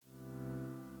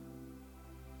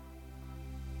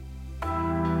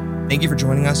Thank you for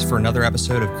joining us for another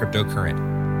episode of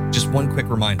Cryptocurrent. Just one quick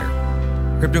reminder.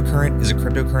 Cryptocurrent is a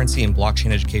cryptocurrency and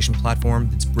blockchain education platform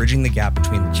that's bridging the gap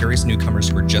between the curious newcomers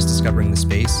who are just discovering the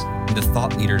space and the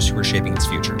thought leaders who are shaping its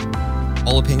future.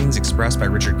 All opinions expressed by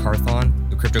Richard Carthon,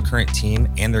 the Cryptocurrent team,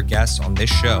 and their guests on this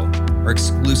show are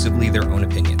exclusively their own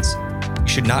opinions. You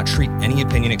should not treat any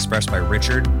opinion expressed by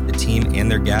Richard, the team, and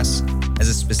their guests as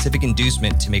a specific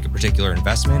inducement to make a particular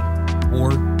investment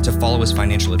or to follow his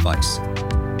financial advice.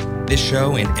 This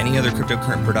show and any other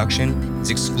Cryptocurrent production is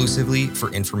exclusively for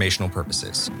informational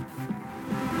purposes.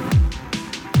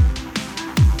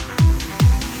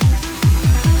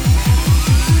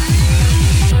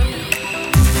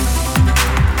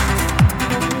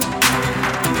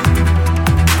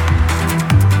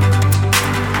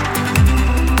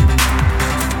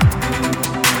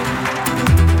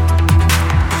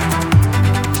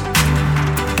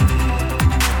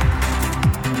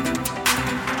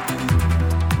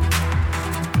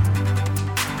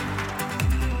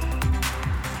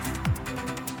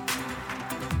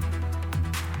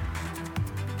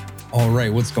 All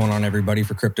right, what's going on, everybody?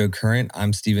 For Cryptocurrent,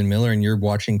 I'm Stephen Miller, and you're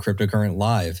watching Cryptocurrent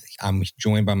Live. I'm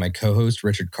joined by my co-host,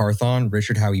 Richard Carthon.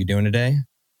 Richard, how are you doing today?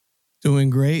 Doing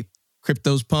great.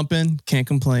 Crypto's pumping. Can't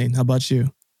complain. How about you?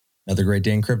 Another great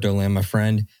day in crypto land, my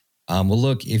friend. Well,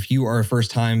 look, if you are a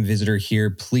first-time visitor here,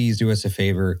 please do us a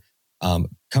favor. Come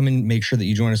and make sure that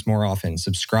you join us more often.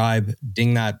 Subscribe,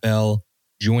 ding that bell.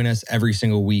 Join us every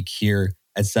single week here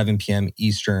at 7 p.m.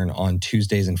 Eastern on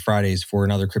Tuesdays and Fridays for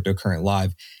another Cryptocurrent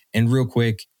Live. And real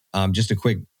quick, just a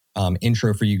quick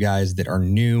intro for you guys that are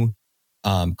new.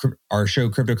 Our show,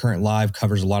 Cryptocurrent Live,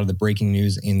 covers a lot of the breaking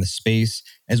news in the space,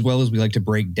 as well as we like to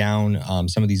break down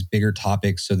some of these bigger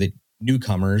topics so that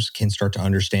newcomers can start to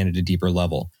understand at a deeper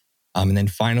level. And then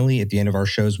finally, at the end of our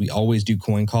shows, we always do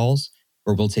coin calls,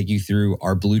 where we'll take you through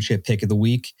our blue chip pick of the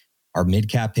week, our mid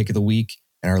cap pick of the week,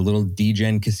 and our little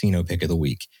DGen casino pick of the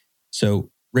week.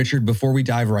 So, Richard, before we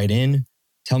dive right in,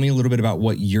 tell me a little bit about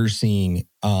what you're seeing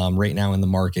right now in the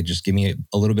market. Just give me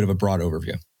a little bit of a broad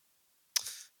overview.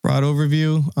 Broad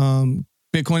overview.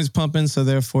 Bitcoin is pumping, so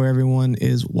therefore everyone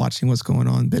is watching what's going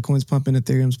on. Bitcoin's pumping,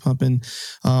 Ethereum's pumping.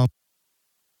 Oh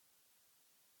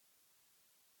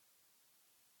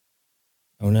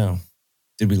no.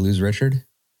 Did we lose Richard?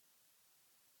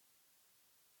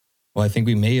 Well, I think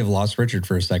we may have lost Richard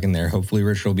for a second there. Hopefully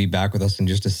Richard will be back with us in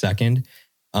just a second.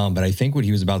 But I think what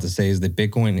he was about to say is that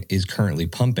Bitcoin is currently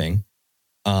pumping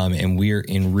and we're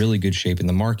in really good shape in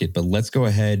the market. But let's go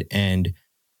ahead and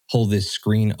pull this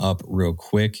screen up real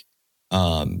quick.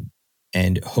 And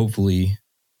hopefully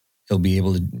he'll be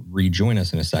able to rejoin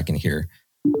us in a second here.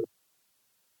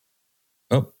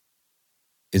 Oh,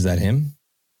 is that him?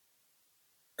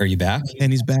 Are you back?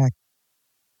 And he's back.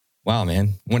 Wow,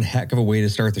 man. One heck of a way to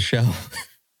start the show.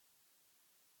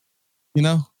 You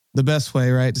know, the best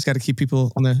way, right? Just got to keep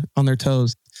people on their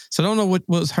toes. So I don't know what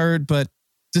was heard, but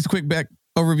just a quick back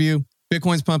overview.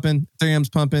 Bitcoin's pumping, Ethereum's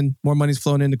pumping, more money's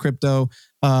flowing into crypto.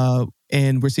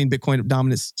 And we're seeing Bitcoin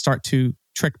dominance start to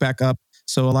trek back up.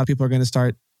 So a lot of people are going to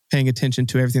start paying attention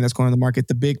to everything that's going on in the market.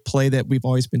 The big play that we've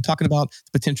always been talking about,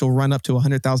 the potential run up to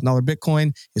 $100,000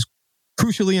 Bitcoin, is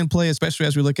crucially in play, especially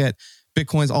as we look at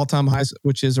Bitcoin's all-time highs,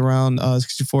 which is around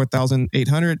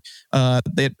 64,800.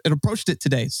 It approached it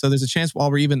today. So there's a chance while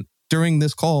we're even during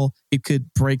this call, it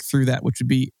could break through that, which would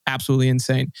be absolutely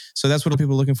insane. So that's what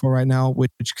people are looking for right now,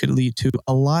 which could lead to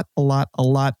a lot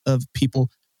of people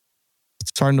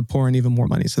starting to pour in even more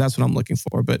money. So that's what I'm looking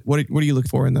for. But what are you looking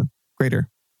for in the greater?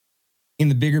 In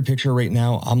the bigger picture right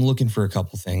now, I'm looking for a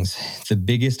couple things. The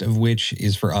biggest of which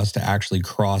is for us to actually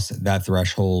cross that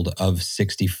threshold of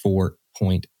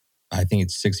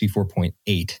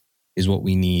 64.8 is what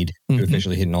we need to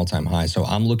officially hit an all-time high. So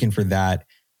I'm looking for that.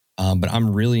 But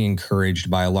I'm really encouraged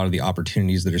by a lot of the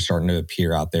opportunities that are starting to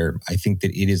appear out there. I think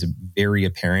that it is very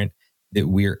apparent that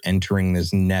we're entering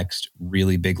this next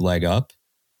really big leg up.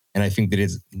 And I think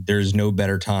that there's no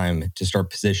better time to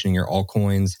start positioning your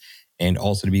altcoins and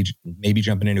also to be maybe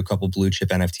jumping into a couple blue chip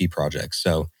NFT projects.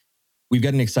 So we've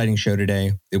got an exciting show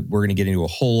today that we're going to get into a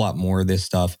whole lot more of this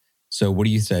stuff. So what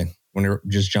do you say? Want to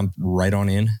just jump right on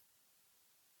in?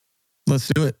 Let's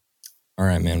do it. All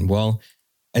right, man. Well,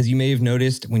 as you may have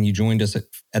noticed when you joined us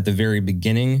at the very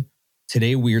beginning,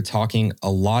 today we are talking a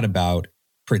lot about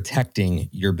protecting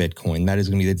your Bitcoin. That is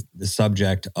going to be the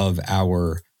subject of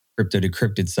our Crypto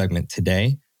Decrypted segment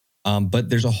today. But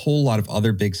there's a whole lot of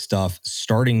other big stuff,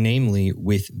 starting namely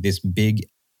with this big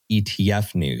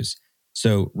ETF news.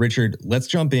 So, Richard, let's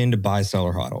jump into buy, sell,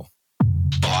 or hodl.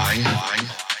 Buy,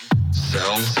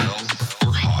 sell,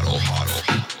 or hodl.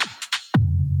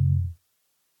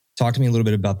 Talk to me a little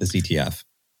bit about this ETF.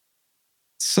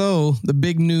 So the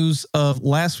big news of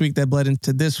last week that bled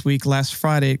into this week, last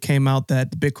Friday, it came out that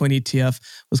the Bitcoin ETF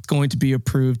was going to be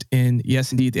approved. And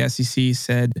yes, indeed, the SEC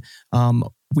said,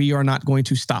 we are not going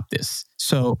to stop this.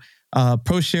 So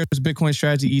ProShares Bitcoin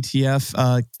Strategy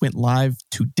ETF went live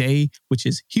today, which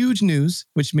is huge news,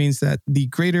 which means that the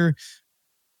greater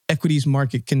equities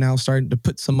market can now start to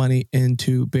put some money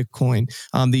into Bitcoin.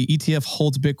 The ETF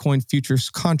holds Bitcoin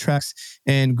futures contracts,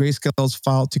 and Grayscale's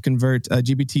filed to convert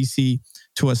GBTC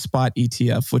to a spot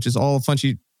ETF, which is all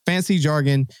fancy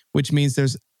jargon, which means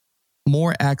there's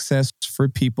more access for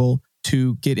people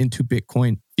to get into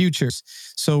Bitcoin futures.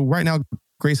 So right now,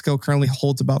 Grayscale currently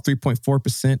holds about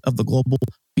 3.4% of the global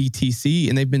BTC,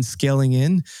 and they've been scaling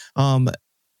in.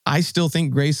 I still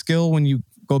think Grayscale, when you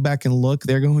go back and look,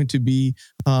 they're going to be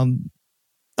the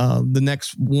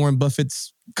next Warren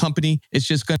Buffett's company. It's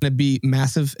just going to be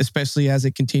massive, especially as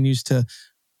it continues to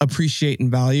appreciate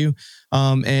in value.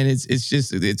 And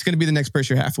it's going to be the next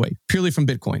Berkshire Hathaway, purely from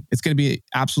Bitcoin. It's going to be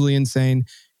absolutely insane.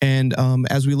 And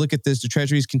as we look at this, the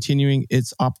Treasury is continuing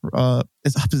its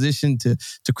opposition to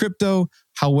crypto.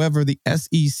 However, the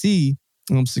SEC,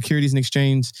 Securities and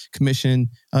Exchange Commission,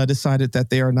 decided that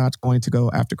they are not going to go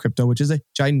after crypto, which is a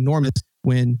ginormous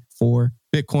win for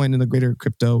Bitcoin and the greater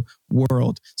crypto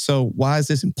world. So why is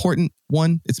this important?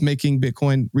 One, it's making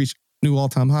Bitcoin reach new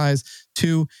all-time highs.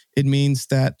 Two, it means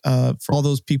that for all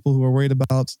those people who are worried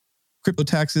about crypto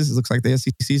taxes, it looks like the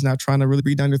SEC is not trying to really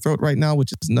breathe down your throat right now,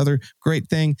 which is another great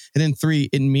thing. And then three,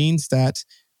 it means that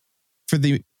for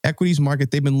the equities market,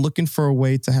 they've been looking for a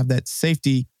way to have that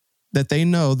safety, that they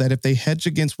know that if they hedge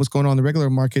against what's going on in the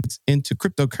regular markets into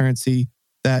cryptocurrency,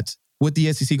 that would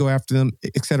the SEC go after them,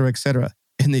 et cetera, et cetera.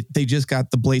 And they just got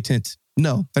the blatant,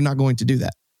 no, they're not going to do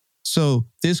that. So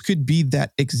this could be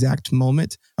that exact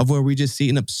moment of where we just see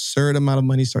an absurd amount of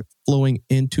money start flowing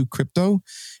into crypto.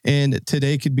 And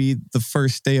today could be the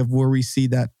first day of where we see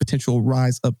that potential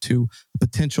rise up to a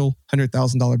potential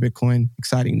 $100,000 Bitcoin.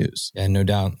 Exciting news. Yeah, no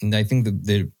doubt. And I think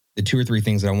the two or three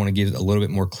things that I want to give a little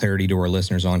bit more clarity to our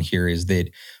listeners on here is that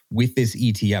with this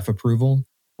ETF approval,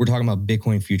 we're talking about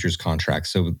Bitcoin futures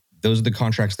contracts. So those are the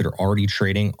contracts that are already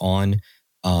trading on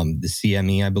the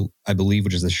CME, I believe,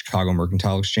 which is the Chicago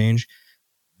Mercantile Exchange.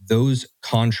 Those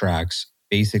contracts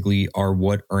basically are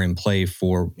what are in play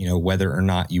for, whether or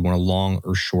not you want to long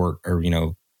or short or,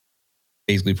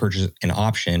 basically purchase an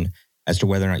option as to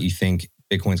whether or not you think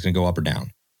Bitcoin's going to go up or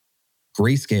down.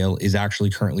 Grayscale is actually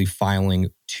currently filing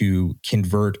to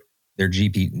convert their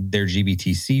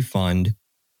GBTC fund,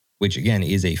 which again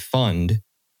is a fund,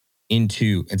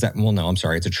 into, it's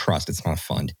a trust. It's not a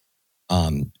fund.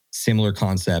 Similar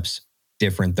concepts,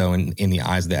 different though in the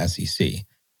eyes of the SEC.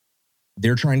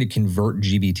 They're trying to convert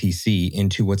GBTC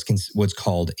into what's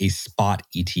called a spot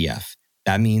ETF.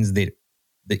 That means that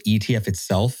the ETF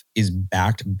itself is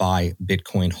backed by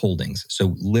Bitcoin holdings.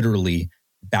 So literally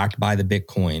backed by the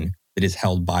Bitcoin that is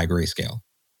held by Grayscale.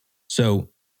 So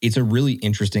it's a really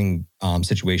interesting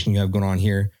situation you have going on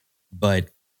here. But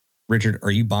Richard,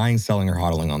 are you buying, selling, or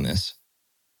hodling on this?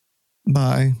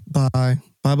 Buy.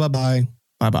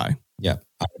 Yeah.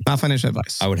 Not financial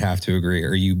advice. I would have to agree.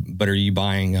 Are you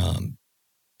buying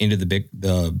into the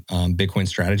Bitcoin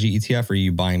strategy ETF, or are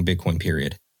you buying Bitcoin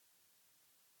period?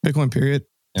 Bitcoin period.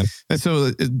 Yep. And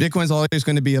so Bitcoin's always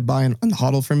going to be a buy and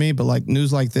hodl for me, but like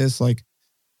news like this, like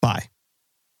buy.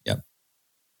 Yep.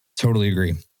 Totally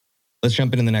agree. Let's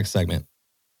jump into the next segment.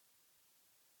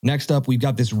 Next up, we've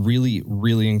got this really,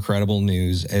 really incredible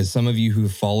news. As some of you who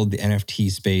have followed the NFT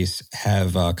space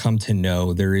have come to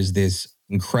know, there is this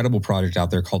incredible project out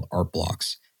there called Art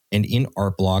Blocks. And in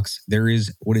Art Blocks, there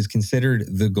is what is considered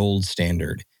the gold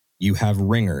standard. You have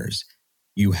ringers,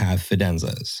 you have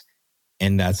Fidenzas,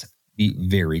 and that's the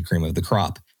very cream of the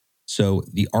crop. So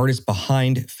the artist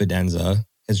behind Fidenza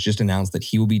has just announced that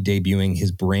he will be debuting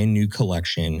his brand new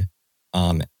collection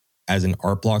as an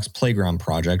Art Blocks Playground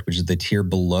project, which is the tier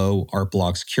below Art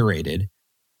Blocks Curated.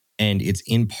 And it's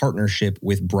in partnership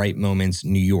with Bright Moments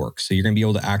New York. So you're going to be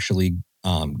able to actually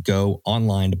go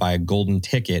online to buy a golden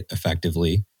ticket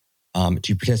effectively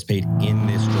to participate in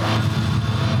this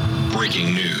draw.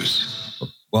 Breaking news.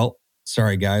 Well,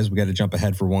 sorry guys, we got to jump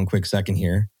ahead for one quick second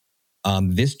here.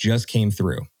 This just came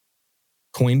through.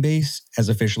 Coinbase has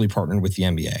officially partnered with the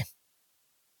NBA.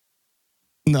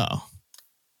 No.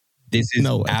 This is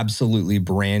absolutely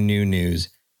brand new news.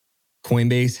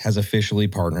 Coinbase has officially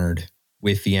partnered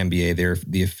with the NBA. They're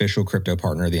the official crypto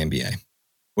partner of the NBA.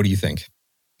 What do you think?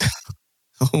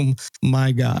 Oh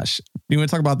my gosh. You want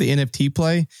to talk about the NFT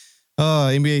play?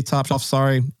 NBA Top Shelf,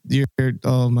 sorry.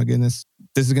 Oh my goodness.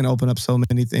 This is going to open up so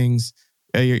many things.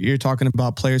 You're talking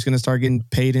about players going to start getting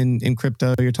paid in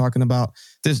crypto. You're talking about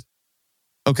this.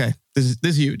 okay, this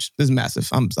is huge. This is massive.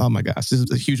 Oh my gosh, this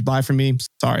is a huge buy for me.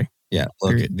 Sorry. Yeah,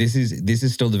 look, this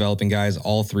is still developing, guys.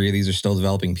 All three of these are still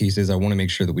developing pieces. I want to make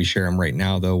sure that we share them right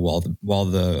now, though, while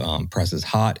the press is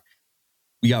hot.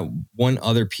 We got one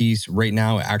other piece right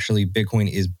now. Actually, Bitcoin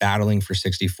is battling for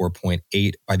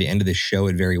 64.8. By the end of this show,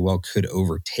 it very well could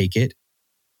overtake it.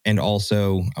 And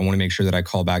also, I want to make sure that I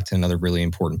call back to another really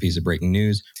important piece of breaking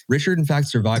news. Richard, in fact,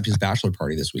 survived his bachelor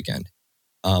party this weekend.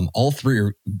 All three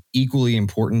are equally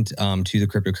important to the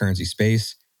cryptocurrency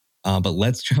space. But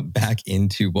let's jump back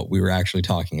into what we were actually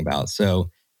talking about. So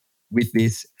with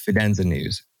this Fidenza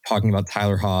news, talking about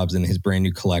Tyler Hobbs and his brand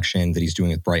new collection that he's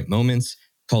doing with Bright Moments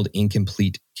called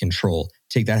Incomplete Control.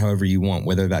 Take that however you want,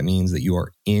 whether that means that you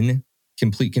are in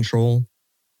complete control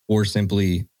or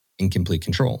simply in complete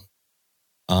control.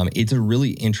 It's a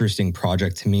really interesting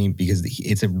project to me because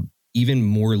it's a even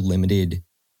more limited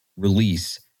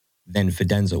release than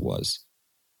Fidenza was.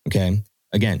 Okay.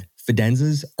 Again,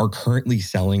 Fidenzas are currently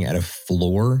selling at a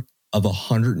floor of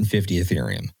 150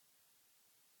 Ethereum.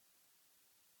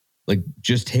 Like,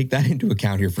 just take that into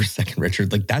account here for a second,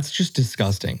 Richard. Like, that's just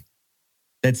disgusting.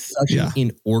 That's such an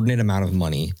inordinate amount of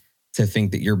money to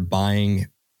think that you're buying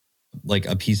like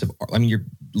a piece of art. I mean, you're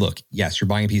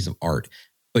buying a piece of art,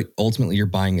 but ultimately you're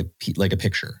buying a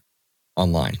picture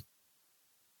online.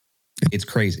 It's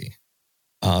crazy.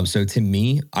 So to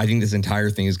me, I think this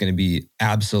entire thing is going to be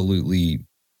absolutely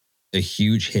a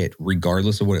huge hit,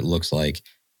 regardless of what it looks like.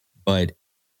 But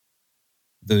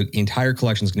the entire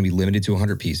collection is going to be limited to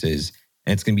 100 pieces,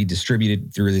 and it's going to be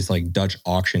distributed through this like Dutch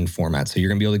auction format. So you're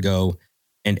going to be able to go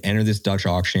and enter this Dutch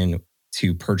auction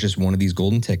to purchase one of these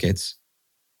golden tickets,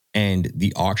 and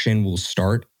the auction will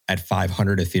start at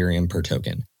 500 Ethereum per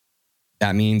token.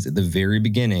 That means at the very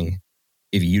beginning,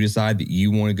 if you decide that you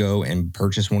want to go and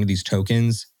purchase one of these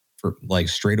tokens for like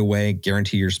straight away,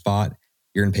 guarantee your spot,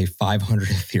 you're going to pay 500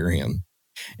 Ethereum.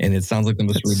 And it sounds like the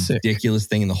most ridiculous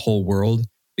thing in the whole world,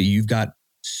 but you've got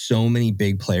so many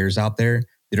big players out there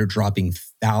that are dropping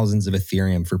thousands of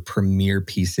Ethereum for premier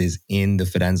pieces in the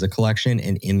Fidenza collection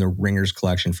and in the Ringers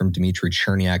collection from Dmitry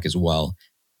Cherniak as well.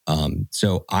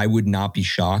 So I would not be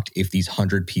shocked if these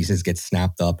 100 pieces get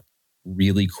snapped up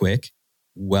really quick,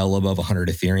 well above 100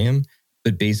 Ethereum.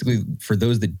 But basically, for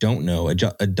those that don't know, a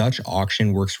Dutch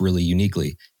auction works really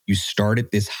uniquely. You start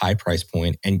at this high price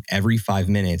point, and every 5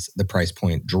 minutes, the price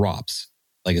point drops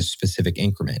like a specific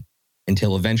increment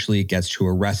until eventually it gets to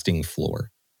a resting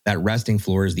floor. That resting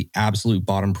floor is the absolute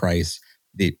bottom price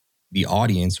that the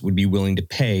audience would be willing to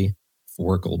pay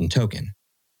for a golden token.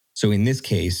 So in this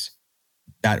case,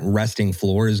 that resting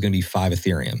floor is going to be 5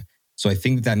 Ethereum. So I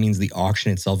think that means the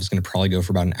auction itself is going to probably go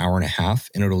for about an hour and a half,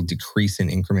 and it'll decrease in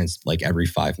increments like every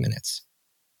 5 minutes.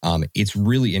 It's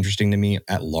really interesting to me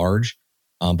at large.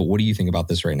 But what do you think about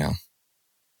this right now?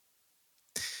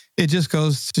 It just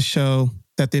goes to show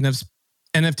that the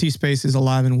NFT space is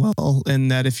alive and well,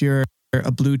 and that if you're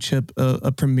a blue chip,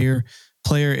 a premier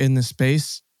player in the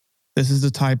space, this is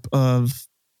the type of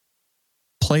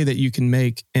play that you can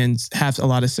make and have a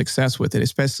lot of success with it,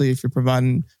 especially if you're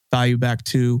providing value back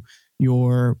to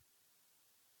your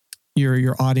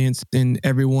audience and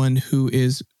everyone who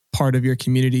is part of your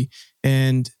community.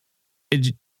 And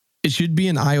it should be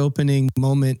an eye-opening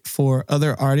moment for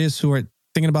other artists who are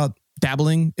thinking about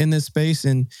dabbling in this space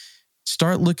and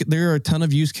start looking. There are a ton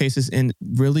of use cases and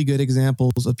really good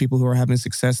examples of people who are having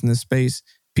success in this space.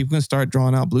 People can start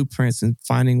drawing out blueprints and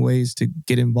finding ways to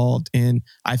get involved. And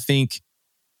I think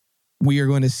we are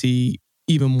going to see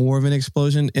even more of an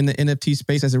explosion in the NFT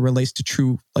space as it relates to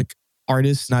true like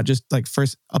artists, not just like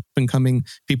first up and coming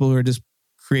people who are just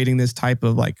creating this type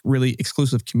of like really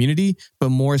exclusive community, but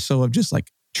more so of just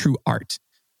like true art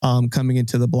coming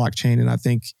into the blockchain. And I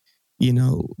think,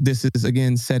 this is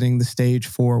again setting the stage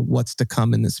for what's to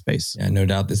come in this space. Yeah, no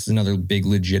doubt. This is another big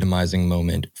legitimizing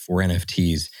moment for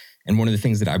NFTs. And one of the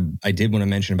things that I did want to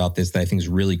mention about this that I think is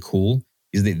really cool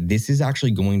is that this is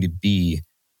actually going to be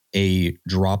a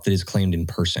drop that is claimed in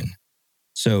person.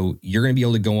 So you're going to be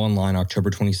able to go online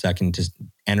October 22nd to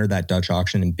enter that Dutch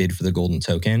auction and bid for the golden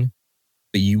token.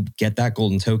 But you get that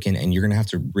golden token and you're going to have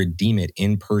to redeem it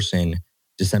in person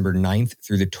December 9th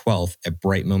through the 12th at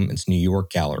Bright Moments New York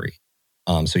Gallery.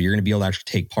 So you're going to be able to actually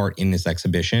take part in this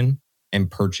exhibition and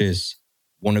purchase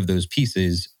one of those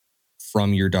pieces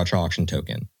from your Dutch auction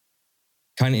token.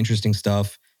 Kind of interesting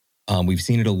stuff. We've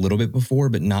seen it a little bit before,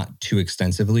 but not too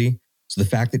extensively. So the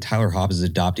fact that Tyler Hobbs is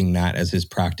adopting that as his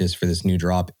practice for this new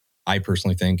drop, I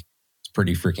personally think it's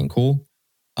pretty freaking cool.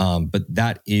 But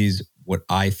that is what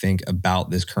I think about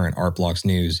this current Art Blocks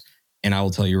news. And I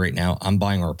will tell you right now, I'm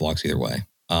buying Art Blocks either way.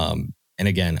 And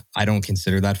again, I don't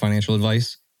consider that financial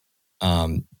advice.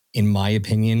 in my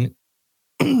opinion,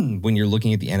 when you're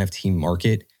looking at the NFT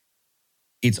market,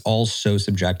 it's all so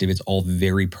subjective. It's all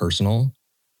very personal.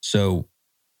 So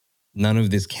none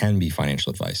of this can be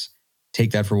financial advice.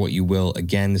 Take that for what you will.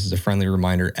 Again, this is a friendly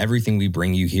reminder. Everything we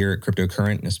bring you here at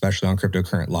Cryptocurrent, and especially on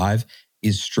Cryptocurrent Live,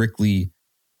 is strictly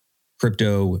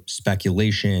crypto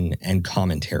speculation and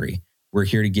commentary. We're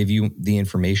here to give you the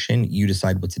information. You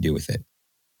decide what to do with it.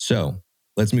 So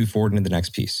let's move forward into the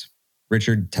next piece.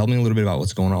 Richard, tell me a little bit about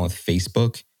what's going on with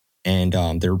Facebook and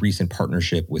their recent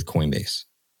partnership with Coinbase.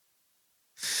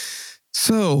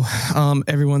 So,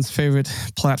 everyone's favorite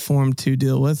platform to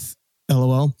deal with,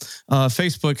 LOL.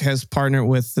 Facebook has partnered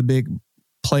with the big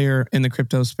player in the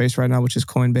crypto space right now, which is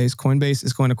Coinbase. Coinbase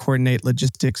is going to coordinate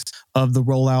logistics of the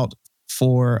rollout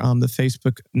for the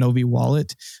Facebook Novi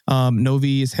wallet.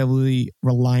 Novi is heavily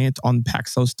reliant on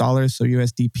Paxos dollars, so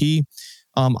USDP.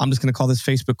 I'm just going to call this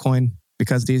Facebook coin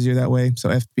because it's easier that way. So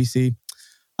FBC.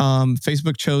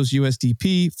 Facebook chose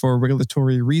USDP for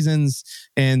regulatory reasons.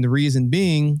 And the reason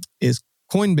being is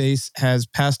Coinbase has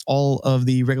passed all of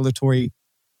the regulatory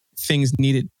things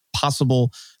needed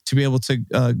possible to be able to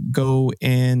go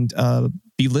and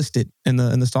be listed in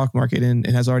the stock market, and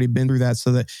has already been through that.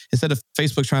 So that instead of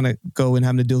Facebook trying to go and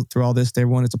having to deal through all this, they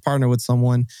wanted to partner with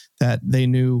someone that they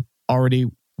knew already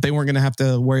they weren't going to have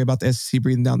to worry about the SEC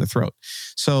breathing down their throat.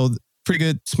 So pretty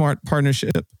good, smart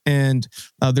partnership. And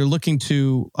they're looking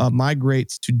to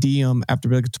migrate to Diem after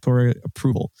regulatory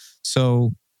approval.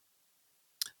 So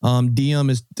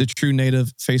Diem is the true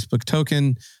native Facebook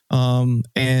token.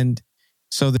 And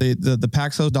so the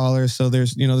Paxos dollars, so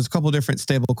there's a couple of different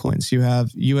stable coins. You have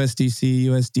USDC,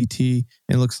 USDT,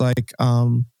 and it looks like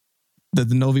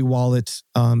the Novi wallet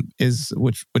is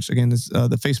which again is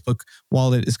the Facebook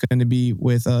wallet is going to be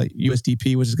with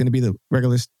USDP, which is going to be the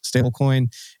regular stable coin,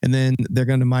 and then they're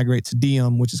going to migrate to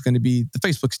Diem, which is going to be the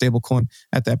Facebook stable coin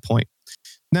at that point.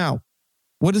 Now,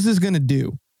 what is this going to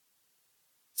do?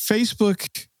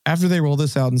 Facebook, after they roll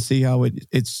this out and see how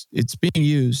it's being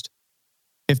used,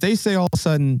 if they say all of a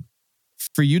sudden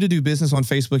for you to do business on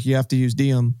Facebook you have to use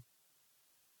Diem,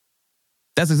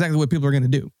 that's exactly what people are going to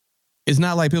do. It's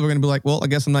not like people are going to be like, well, I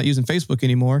guess I'm not using Facebook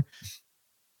anymore.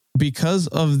 Because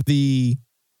of the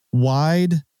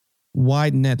wide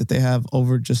net that they have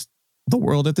over just the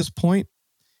world at this point,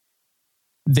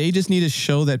 they just need to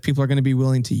show that people are going to be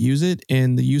willing to use it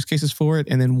and the use cases for it.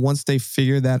 And then once they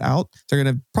figure that out, they're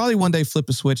going to probably one day flip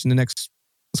a switch in the next,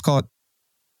 let's call it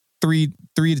 3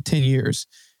 to 10 years,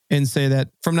 and say that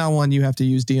from now on, you have to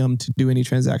use Diem to do any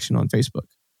transaction on Facebook.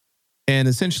 And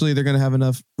essentially, they're going to have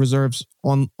enough reserves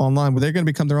online where they're going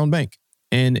to become their own bank.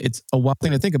 And it's a wild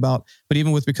thing to think about. But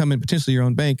even with becoming potentially your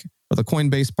own bank, with a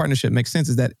Coinbase partnership makes sense,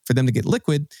 is that for them to get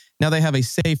liquid, now they have a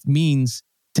safe means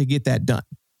to get that done.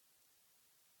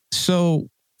 So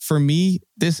for me,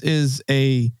 this is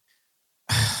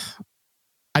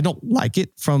I don't like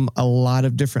it from a lot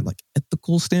of different like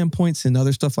ethical standpoints and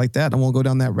other stuff like that. I won't go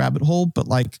down that rabbit hole, but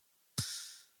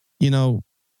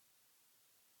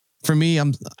for me,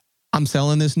 I'm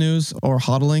selling this news or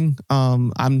hodling.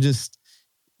 I'm just,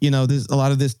 there's a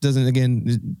lot of this doesn't,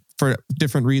 again, for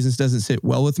different reasons, doesn't sit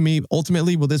well with me.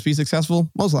 Ultimately, will this be successful?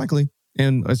 Most likely.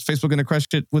 And is Facebook going to crush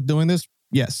it with doing this?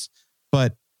 Yes.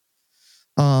 But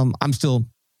I'm still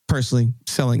personally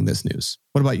selling this news.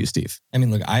 What about you, Steve? I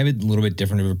mean, look, I have a little bit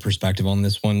different of a perspective on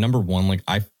this one. Number one,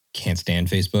 I can't stand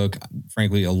Facebook.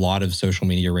 Frankly, a lot of social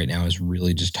media right now is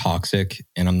really just toxic,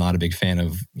 and I'm not a big fan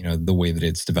of, the way that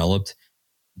it's developed.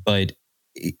 But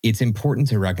it's important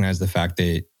to recognize the fact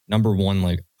that, number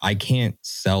one, I can't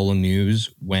sell news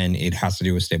when it has to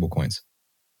do with stablecoins.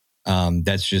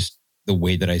 That's just the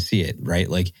way that I see it,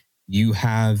 right? You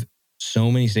have so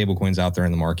many stablecoins out there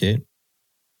in the market,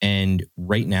 and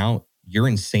right now, you're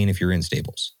insane if you're in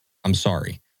stables. I'm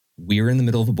sorry. We're in the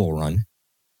middle of a bull run.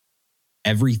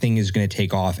 Everything is going to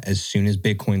take off as soon as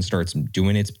Bitcoin starts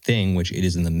doing its thing, which it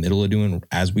is in the middle of doing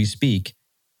as we speak.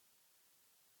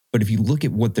 But if you look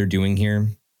at what they're doing here,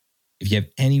 if you have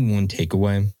any one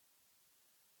takeaway,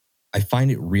 I find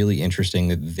it really interesting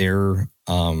that their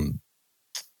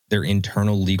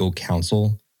internal legal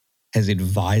counsel has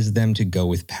advised them to go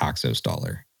with Paxos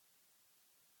dollar.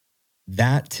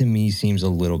 That to me seems a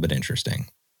little bit interesting.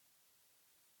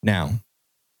 Now,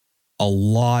 a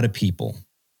lot of people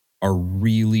are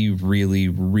really, really,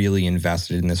 really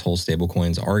invested in this whole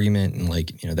stablecoins argument.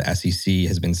 And the SEC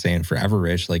has been saying forever,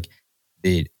 Rich,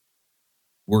 that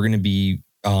we're going to be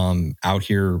out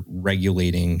here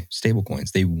regulating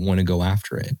stablecoins. They want to go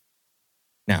after it.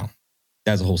 Now,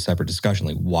 that's a whole separate discussion,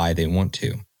 why they want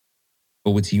to.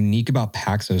 But what's unique about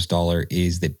Paxos dollar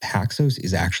is that Paxos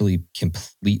is actually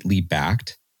completely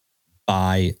backed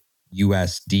by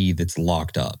USD that's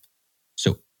locked up.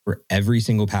 So for every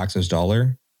single Paxos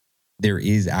dollar, there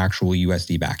is actual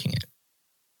USD backing it.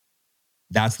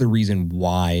 That's the reason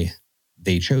why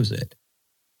they chose it.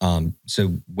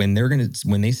 So when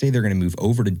they say they're gonna move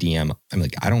over to Diem, I'm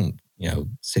like, I don't,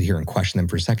 sit here and question them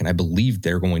for a second. I believe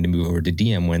they're going to move over to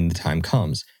Diem when the time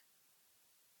comes.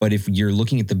 But if you're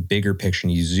looking at the bigger picture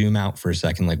and you zoom out for a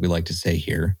second, like we like to say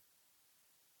here,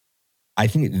 I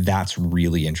think that's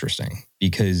really interesting,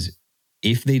 because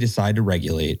if they decide to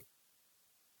regulate,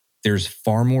 there's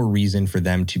far more reason for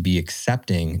them to be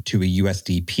accepting to a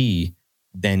USDP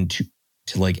than to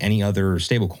like any other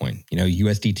stablecoin.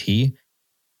 USDT,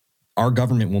 our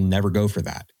government will never go for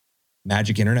that.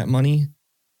 Magic Internet Money,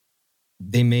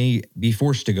 they may be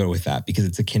forced to go with that because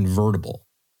it's a convertible,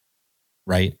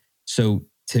 right? So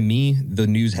to me, the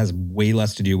news has way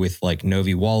less to do with like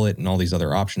Novi Wallet and all these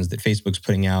other options that Facebook's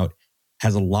putting out.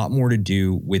 Has a lot more to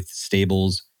do with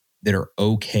stables that are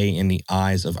okay in the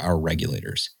eyes of our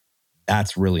regulators.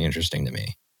 That's really interesting to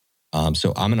me.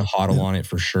 So I'm going to hodl on it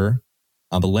for sure.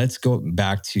 But let's go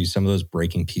back to some of those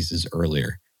breaking pieces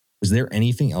earlier. Was there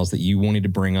anything else that you wanted to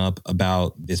bring up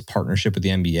about this partnership with the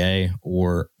NBA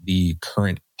or the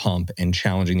current pump and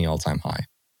challenging the all-time high?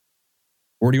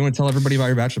 Or do you want to tell everybody about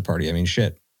your bachelor party? I mean,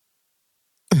 shit.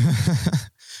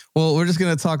 Well, we're just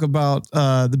going to talk about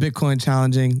the Bitcoin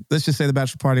challenging. Let's just say the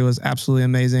bachelor party was absolutely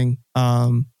amazing.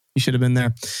 You should have been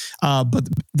there. But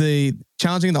the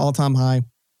challenging the all-time high,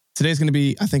 today's going to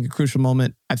be, I think, a crucial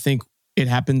moment. I think it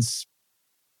happens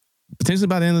potentially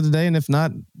by the end of the day, and if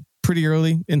not, pretty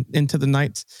early into the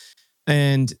night.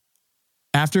 And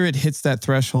after it hits that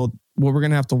threshold, what we're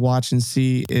going to have to watch and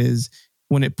see is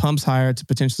when it pumps higher to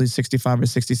potentially 65 or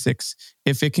 66,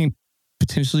 if it can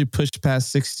potentially push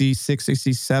past 66,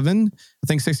 67. I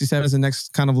think 67 is the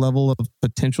next kind of level of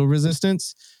potential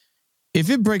resistance. If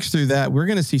it breaks through that, we're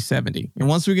going to see 70. And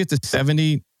once we get to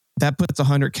 70, that puts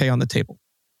 100K on the table.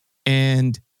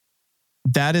 And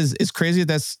that is, as crazy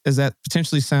as that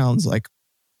potentially sounds, like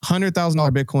 $100,000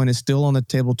 Bitcoin is still on the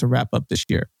table to wrap up this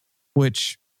year,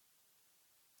 which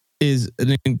is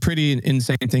a pretty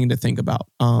insane thing to think about.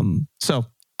 So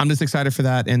I'm just excited for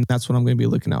that. And that's what I'm going to be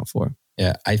looking out for.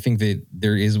 Yeah, I think that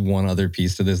there is one other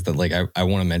piece to this that like I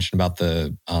want to mention about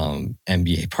the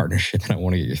NBA partnership, and I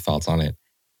want to get your thoughts on it.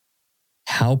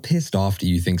 How pissed off do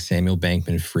you think Samuel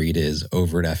Bankman-Fried is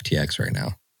over at FTX right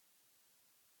now?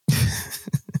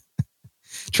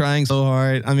 Trying so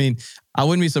hard. I mean, I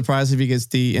wouldn't be surprised if he gets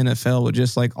the NFL with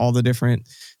just like all the different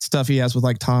stuff he has with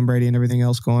like Tom Brady and everything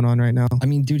else going on right now. I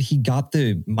mean, dude, he got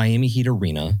the Miami Heat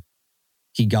arena.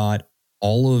 He got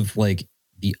all of like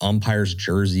the umpires'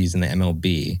 jerseys in the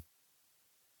MLB.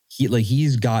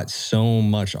 He's got so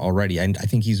much already. I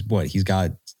think he's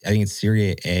got, I think it's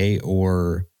Serie A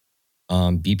or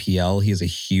BPL. He has a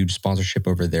huge sponsorship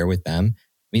over there with them.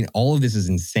 I mean, all of this is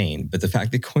insane, but the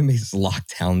fact that Coinbase has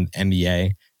locked down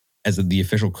NBA as the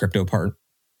official crypto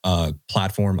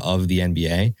platform of the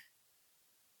NBA,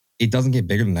 it doesn't get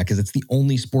bigger than that because it's the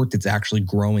only sport that's actually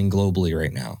growing globally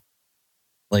right now.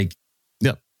 Like,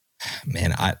 yep,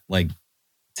 man,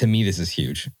 to me, this is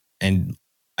huge. And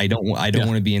I don't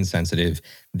want to be insensitive.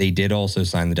 They did also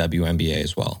sign the WNBA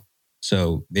as well.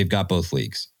 So they've got both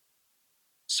leagues.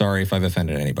 Sorry if I've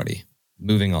offended anybody.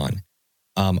 Moving on.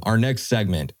 Our next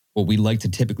segment, what we like to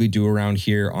typically do around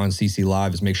here on CC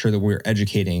Live is make sure that we're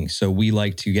educating. So we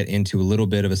like to get into a little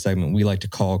bit of a segment we like to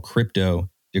call Crypto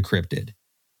Decrypted.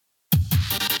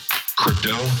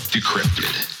 Crypto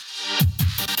Decrypted.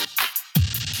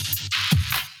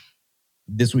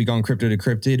 This week on Crypto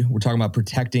Decrypted, we're talking about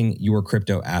protecting your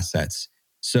crypto assets.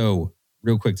 So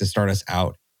real quick to start us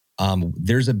out,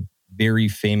 there's a very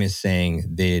famous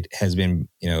saying that has been,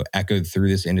 echoed through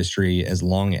this industry as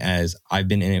long as I've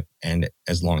been in it and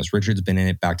as long as Richard's been in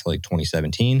it back to like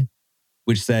 2017,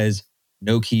 which says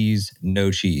no keys,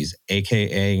 no cheese,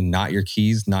 AKA not your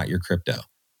keys, not your crypto.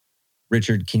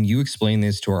 Richard, can you explain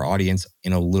this to our audience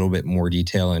in a little bit more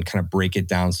detail and kind of break it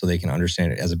down so they can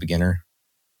understand it as a beginner?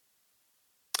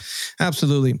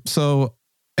 Absolutely. So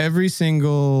every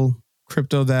single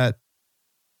crypto that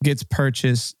gets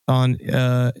purchased on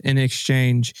an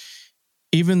exchange,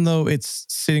 even though it's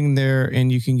sitting there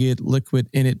and you can get liquid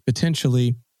in it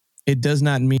potentially, it does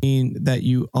not mean that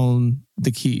you own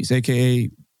the keys, aka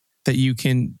that you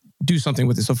can do something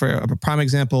with it. So for a prime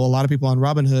example, a lot of people on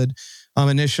Robinhood,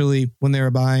 initially when they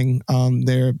were buying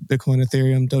their Bitcoin,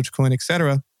 Ethereum, Dogecoin,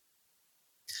 etc.,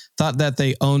 thought that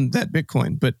they owned that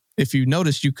Bitcoin. But if you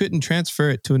notice, you couldn't transfer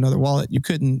it to another wallet. You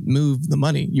couldn't move the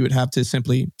money. You would have to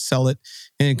simply sell it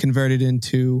and convert it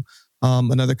into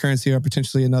another currency or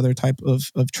potentially another type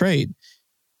of trade.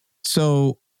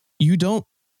 So you don't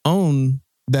own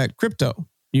that crypto.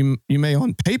 You may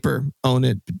on paper own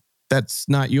it, but that's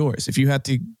not yours. If you had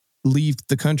to leave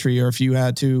the country, or if you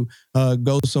had to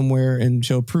go somewhere and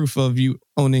show proof of you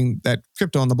owning that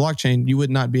crypto on the blockchain, you would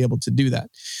not be able to do that.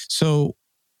 So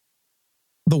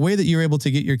the way that you're able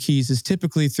to get your keys is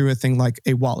typically through a thing like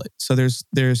a wallet. So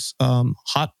there's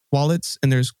hot wallets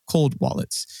and there's cold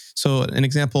wallets. So an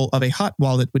example of a hot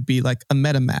wallet would be like a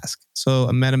MetaMask. So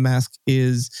a MetaMask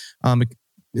is an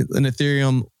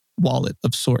Ethereum wallet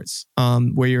of sorts,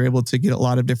 where you're able to get a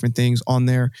lot of different things on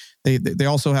there. They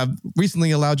also have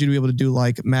recently allowed you to be able to do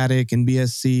like Matic and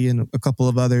BSC and a couple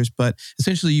of others, but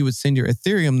essentially you would send your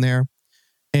Ethereum there.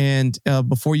 And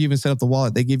before you even set up the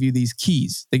wallet, they give you these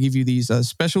keys. They give you these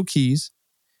special keys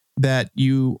that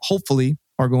you hopefully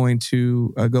are going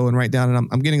to go and write down. And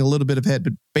I'm getting a little bit ahead,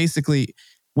 but basically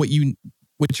what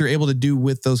you're able to do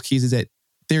with those keys is that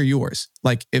they're yours.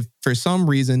 Like if for some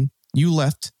reason you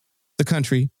left the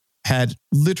country, had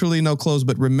literally no clothes,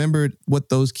 but remembered what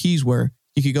those keys were,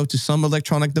 you could go to some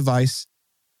electronic device,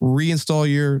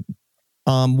 reinstall your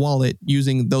wallet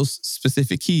using those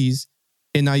specific keys,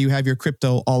 and now you have your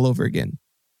crypto all over again.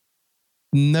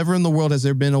 Never in the world has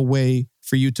there been a way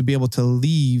for you to be able to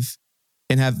leave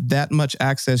and have that much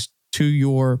access to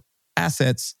your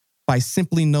assets by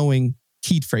simply knowing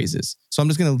keyed phrases. So I'm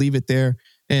just going to leave it there,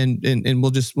 and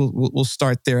we'll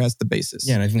start there as the basis.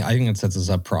 Yeah, and I think that sets us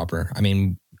up proper. I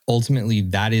mean, ultimately,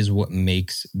 that is what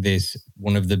makes this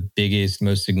one of the biggest,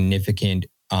 most significant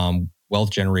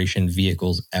wealth generation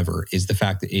vehicles ever, is the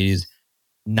fact that it is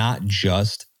not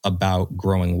just about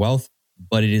growing wealth,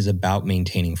 but it is about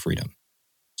maintaining freedom.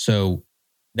 So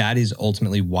that is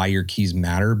ultimately why your keys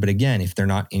matter. But again, if they're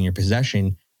not in your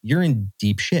possession, you're in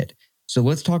deep shit. So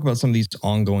let's talk about some of these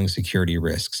ongoing security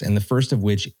risks. And the first of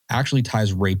which actually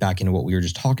ties right back into what we were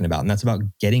just talking about. And that's about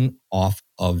getting off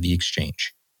of the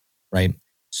exchange, right?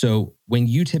 So when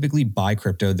you typically buy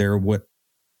crypto,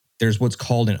 there's what's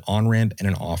called an on-ramp and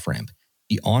an off-ramp.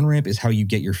 The on-ramp is how you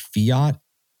get your fiat,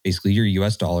 basically your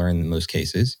US dollar in most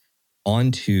cases,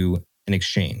 onto an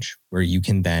exchange where you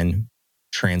can then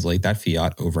translate that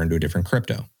fiat over into a different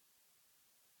crypto.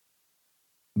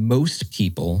 Most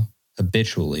people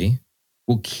habitually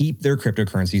will keep their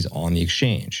cryptocurrencies on the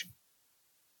exchange.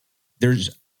 There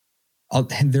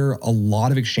are a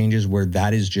lot of exchanges where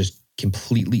that is just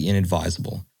completely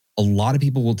inadvisable. A lot of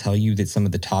people will tell you that some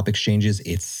of the top exchanges,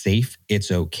 it's safe,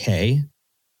 it's okay.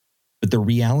 But the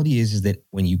reality is that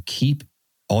when you keep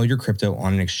all your crypto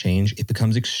on an exchange, it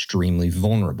becomes extremely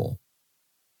vulnerable.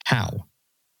 How?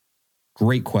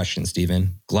 Great question,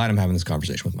 Stephen. Glad I'm having this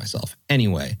conversation with myself.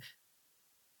 Anyway,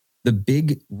 the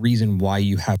big reason why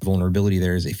you have vulnerability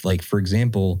there is if, like, for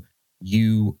example,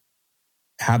 you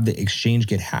have the exchange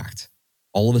get hacked.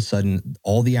 All of a sudden,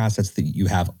 all the assets that you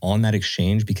have on that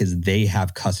exchange, because they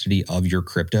have custody of your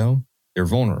crypto, they're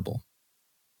vulnerable.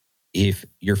 If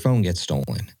your phone gets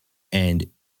stolen and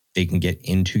they can get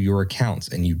into your accounts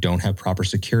and you don't have proper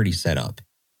security set up,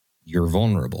 you're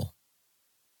vulnerable.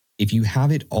 If you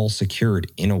have it all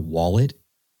secured in a wallet,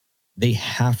 they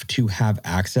have to have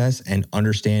access and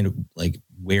understand like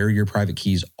where your private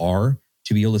keys are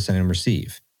to be able to send and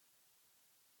receive.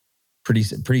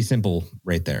 Pretty simple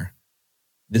right there.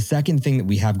 The second thing that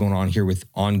we have going on here with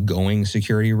ongoing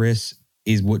security risks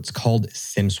is what's called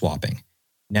SIM swapping.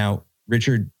 Now,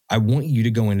 Richard, I want you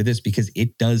to go into this because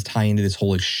it does tie into this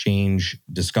whole exchange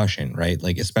discussion, right?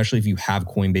 Like, especially if you have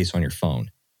Coinbase on your phone.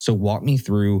 So walk me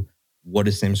through what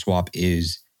a SIM swap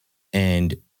is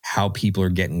and how people are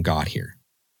getting got here.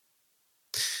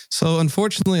 So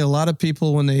unfortunately, a lot of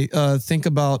people, when they think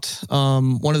about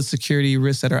one of the security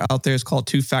risks that are out there is called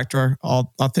two-factor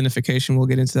authentication. We'll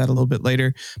get into that a little bit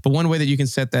later. But one way that you can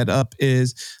set that up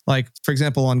is, like, for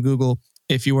example, on Google,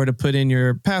 if you were to put in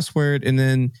your password and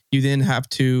then you then have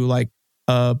to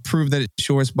prove that it's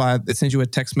yours by, it sends you a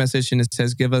text message and it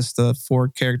says, give us the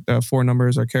four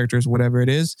numbers or characters, whatever it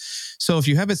is. So if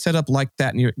you have it set up like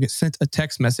that and you get sent a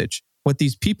text message, what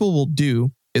these people will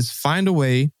do is find a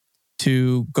way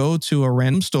to go to a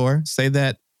random store, say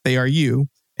that they are you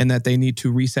and that they need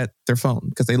to reset their phone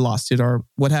because they lost it or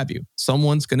what have you.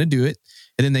 Someone's going to do it.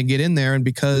 And then they get in there. And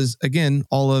because, again,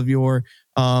 all of your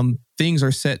things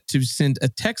are set to send a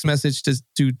text message to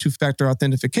do two-factor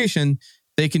authentication,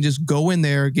 they can just go in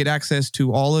there, get access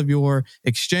to all of your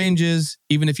exchanges,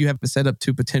 even if you have it set up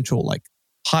to potential like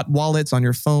hot wallets on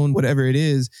your phone, whatever it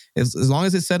is, as long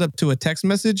as it's set up to a text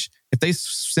message, if they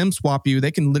SIM swap you,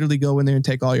 they can literally go in there and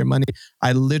take all your money.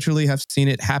 I literally have seen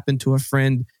it happen to a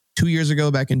friend 2 years ago,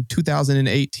 back in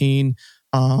 2018,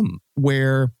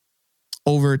 where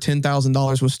over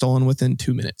 $10,000 was stolen within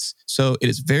 2 minutes. So it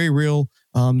is very real.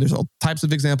 There's all types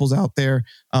of examples out there.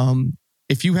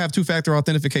 If you have two-factor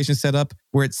authentication set up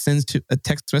where it sends to a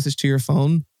text message to your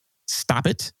phone, stop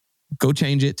it, go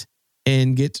change it,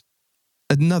 and get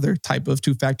another type of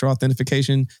two-factor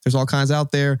authentication. There's all kinds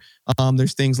out there.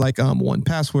 There's things like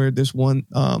 1Password. There's one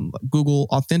Google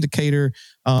Authenticator,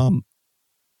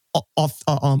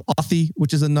 Authy,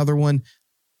 which is another one.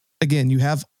 Again, you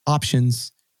have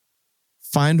options.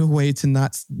 Find a way to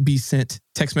not be sent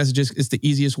text messages. Is the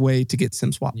easiest way to get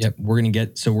SIM swapped. Yep, we're gonna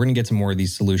get to more of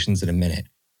these solutions in a minute.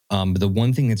 But the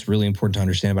one thing that's really important to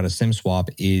understand about a SIM swap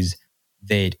is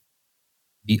that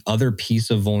the other piece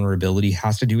of vulnerability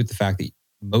has to do with the fact that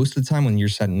most of the time when you're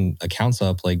setting accounts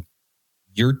up, like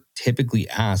you're typically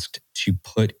asked to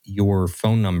put your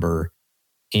phone number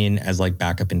in as like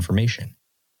backup information,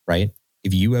 right?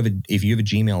 If you have a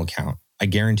Gmail account, I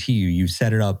guarantee you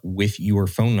set it up with your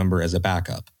phone number as a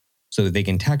backup so that they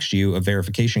can text you a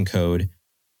verification code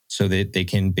so that they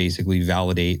can basically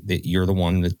validate that you're the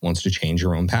one that wants to change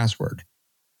your own password.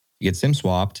 You get SIM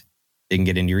swapped, they can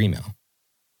get into your email.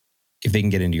 If they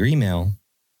can get into your email,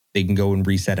 they can go and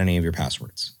reset any of your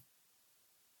passwords.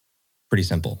 Pretty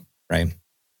simple, right?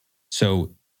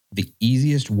 So the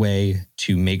easiest way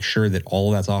to make sure that all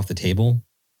of that's off the table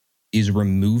is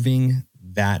removing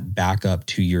that backup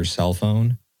to your cell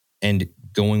phone and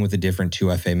going with a different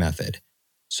 2FA method.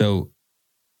 So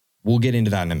we'll get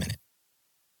into that in a minute.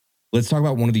 Let's talk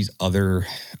about one of these other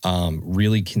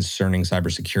really concerning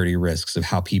cybersecurity risks of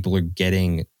how people are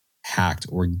getting hacked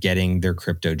or getting their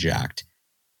crypto jacked.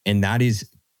 And that is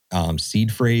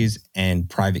seed phrase and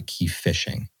private key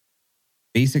phishing.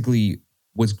 Basically,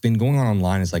 what's been going on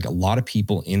online is like a lot of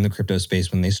people in the crypto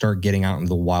space, when they start getting out into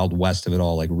the wild west of it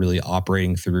all, like really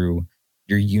operating through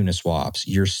your Uniswaps,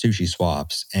 your Sushi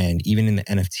swaps, and even in the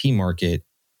NFT market,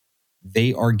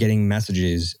 they are getting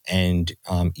messages and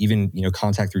even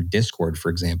contact through Discord, for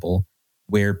example,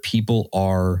 where people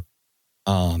are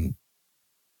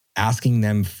asking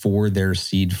them for their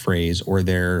seed phrase or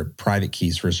their private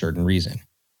keys for a certain reason.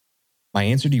 My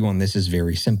answer to you on this is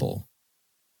very simple.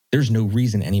 There's no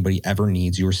reason anybody ever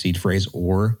needs your seed phrase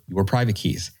or your private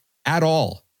keys at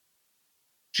all.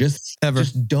 Just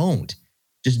don't.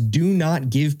 Just do not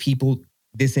give people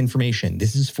this information.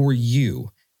 This is for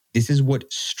you. This is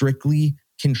what strictly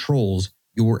controls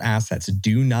your assets.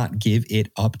 Do not give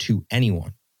it up to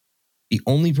anyone. The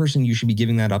only person you should be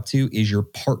giving that up to is your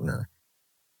partner.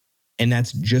 And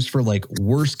that's just for like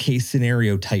worst case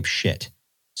scenario type shit.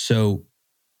 So,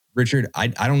 Richard, I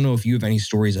don't know if you have any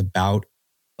stories about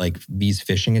like these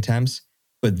phishing attempts,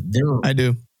 but I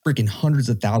do. Freaking hundreds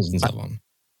of thousands of them.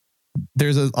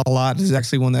 There's a lot. There's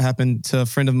actually one that happened to a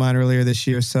friend of mine earlier this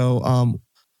year. So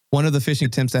one of the phishing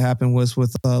attempts that happened was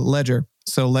with Ledger.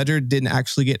 So Ledger didn't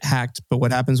actually get hacked, but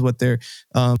what happens, what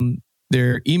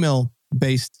their email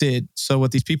base did. So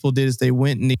what these people did is they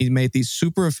went and they made these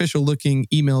super official looking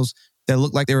emails that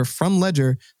looked like they were from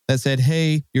Ledger that said,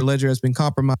 hey, your Ledger has been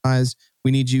compromised.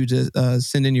 We need you to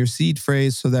send in your seed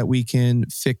phrase so that we can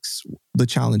fix the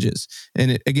challenges.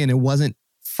 And it wasn't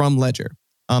from Ledger.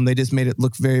 They just made it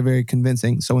look very, very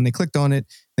convincing. So when they clicked on it,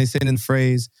 they sent in the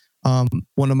phrase.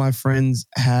 One of my friends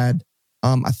had,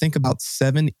 I think, about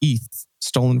 7 ETH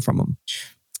stolen from him.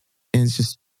 And it's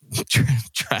just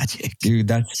tragic. Dude,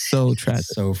 that's so tragic.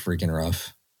 So freaking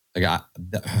rough. Like,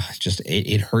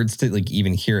 it hurts to like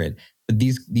even hear it. But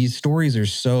these stories are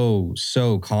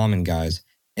so common, guys.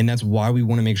 And that's why we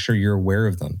want to make sure you're aware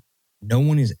of them. No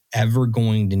one is ever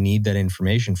going to need that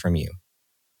information from you.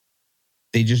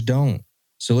 They just don't.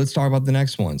 So let's talk about the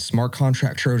next one, smart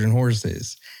contract Trojan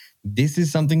horses. This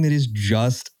is something that is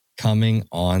just coming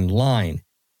online,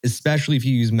 especially if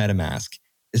you use MetaMask,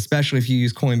 especially if you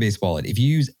use Coinbase Wallet. If you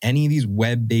use any of these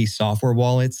web-based software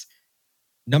wallets,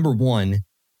 number one,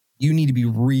 you need to be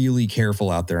really careful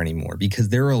out there anymore because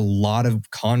there are a lot of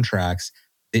contracts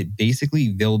that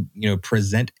basically they'll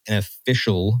present an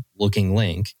official looking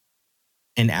link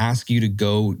and ask you to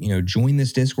go join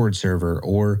this Discord server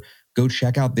or go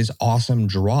check out this awesome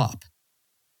drop.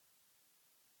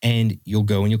 And you'll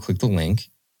go and you'll click the link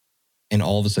and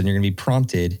all of a sudden you're going to be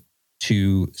prompted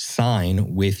to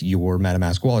sign with your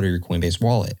MetaMask wallet or your Coinbase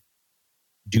wallet.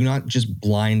 Do not just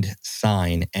blind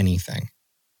sign anything.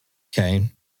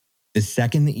 Okay. The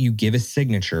second that you give a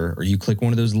signature or you click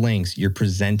one of those links, you're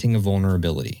presenting a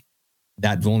vulnerability.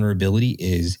 That vulnerability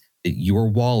is that your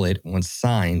wallet, once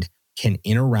signed, can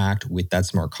interact with that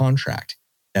smart contract.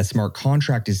 That smart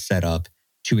contract is set up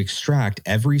to extract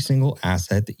every single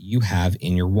asset that you have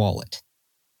in your wallet.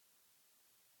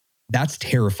 That's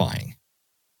terrifying.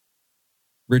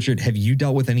 Richard, have you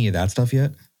dealt with any of that stuff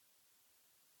yet?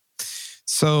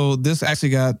 So this actually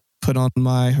got put on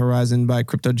my horizon by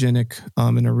Cryptogenic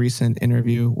in a recent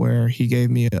interview where he gave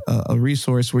me a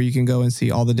resource where you can go and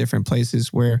see all the different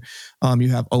places where you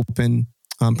have open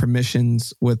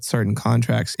permissions with certain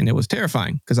contracts. And it was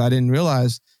terrifying because I didn't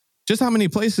realize just how many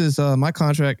places my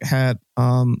contract had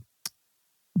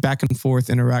back and forth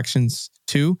interactions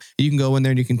to. You can go in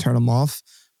there and you can turn them off.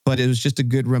 But it was just a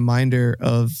good reminder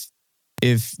of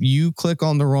if you click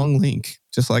on the wrong link,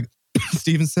 just like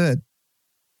Steven said,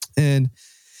 and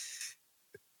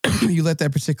you let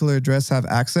that particular address have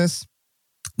access,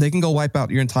 they can go wipe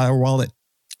out your entire wallet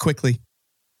quickly.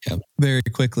 Yep. Very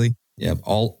quickly. Yep.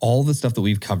 All the stuff that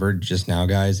we've covered just now,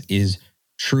 guys, is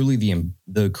truly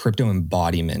the crypto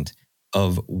embodiment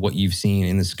of what you've seen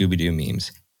in the Scooby-Doo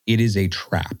memes. It is a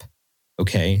trap.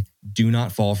 Okay? Do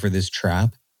not fall for this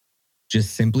trap.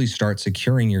 Just simply start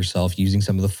securing yourself using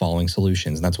some of the following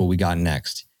solutions. And that's what we got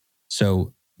next.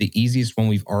 So the easiest one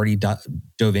we've already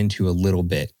dove into a little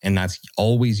bit, and that's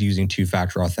always using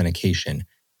two-factor authentication.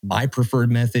 My preferred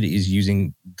method is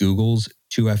using Google's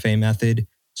 2FA method.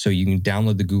 So you can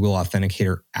download the Google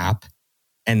Authenticator app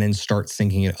and then start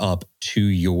syncing it up to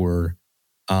your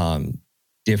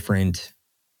different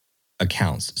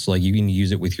accounts. So like you can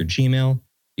use it with your Gmail,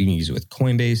 you can use it with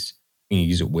Coinbase, you can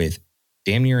use it with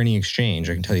damn near any exchange.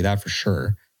 I can tell you that for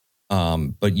sure.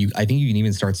 But I think you can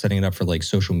even start setting it up for like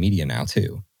social media now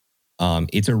too.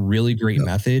 It's a really great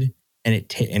method, and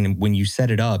and when you set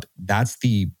it up, that's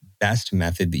the best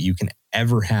method that you can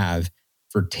ever have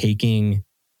for taking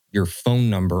your phone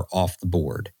number off the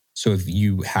board. So if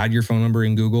you had your phone number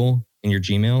in Google in your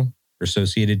Gmail or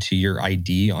associated to your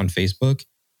ID on Facebook,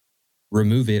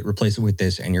 remove it, replace it with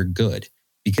this, and you're good.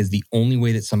 Because the only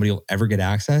way that somebody will ever get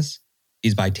access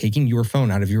is by taking your phone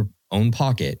out of your own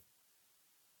pocket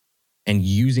and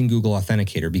using Google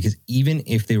Authenticator. Because even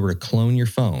if they were to clone your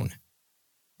phone,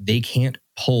 they can't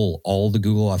pull all the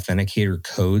Google Authenticator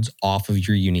codes off of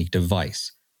your unique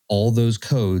device. All those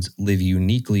codes live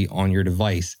uniquely on your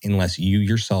device unless you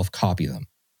yourself copy them.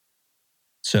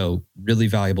 So really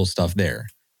valuable stuff there.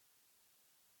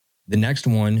 The next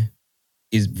one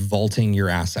is vaulting your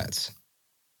assets.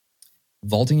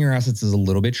 Vaulting your assets is a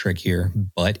little bit trickier,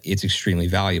 but it's extremely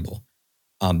valuable.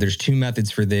 There's two methods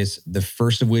for this. The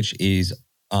first of which is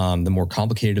the more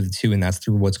complicated of the two, and that's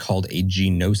through what's called a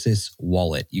Gnosis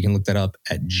wallet. You can look that up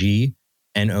at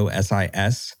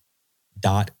gnosis.io,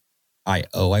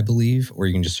 I believe, or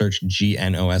you can just search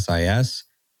GNOSIS,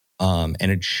 and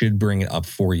it should bring it up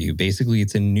for you. Basically,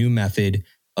 it's a new method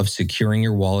of securing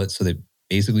your wallet so that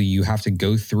basically you have to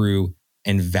go through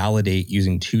and validate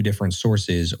using two different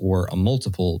sources or a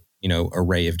multiple,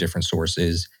 array of different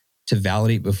sources to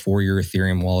validate before your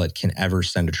Ethereum wallet can ever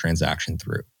send a transaction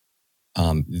through.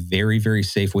 Very, very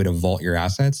safe way to vault your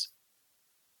assets.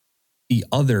 The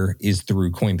other is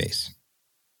through Coinbase.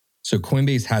 So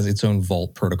Coinbase has its own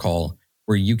vault protocol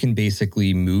where you can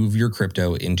basically move your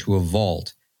crypto into a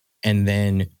vault, and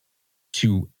then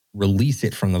to release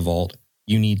it from the vault,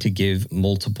 you need to give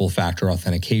multiple factor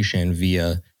authentication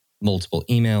via multiple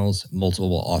emails,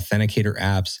 multiple authenticator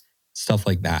apps, stuff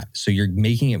like that. So you're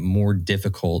making it more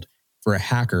difficult for a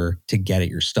hacker to get at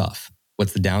your stuff.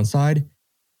 What's the downside?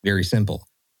 Very simple.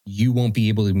 You won't be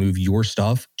able to move your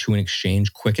stuff to an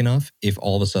exchange quick enough if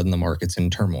all of a sudden the market's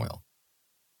in turmoil.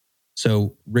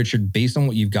 So, Richard, based on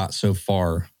what you've got so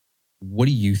far, what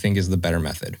do you think is the better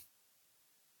method?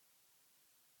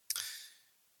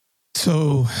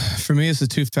 So for me, it's the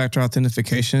two-factor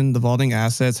authentication. The vaulting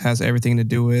assets has everything to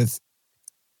do with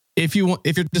if you're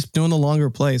just doing the longer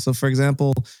play. So for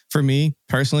example, for me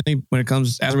personally, when it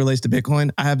comes as it relates to Bitcoin,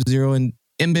 I have zero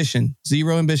ambition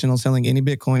on selling any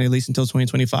Bitcoin at least until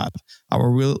 2025. I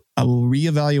will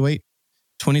reevaluate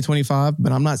 2025,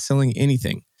 but I'm not selling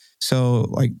anything. So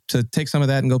like to take some of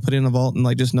that and go put it in a vault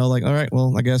and just know all right,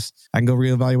 well, I guess I can go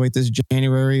reevaluate this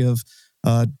January of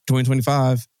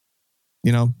 2025.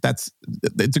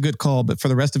 It's a good call. But for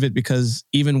the rest of it, because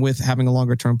even with having a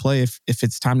longer term play, if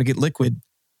it's time to get liquid,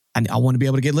 I want to be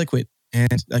able to get liquid.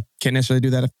 And I can't necessarily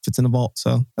do that if it's in a vault.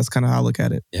 So that's kind of how I look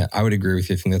at it. Yeah, I would agree with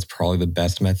you. I think that's probably the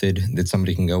best method that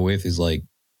somebody can go with is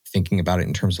thinking about it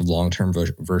in terms of long-term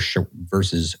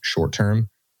versus short-term.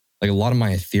 A lot of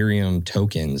my Ethereum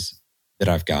tokens that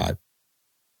I've got,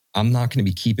 I'm not going to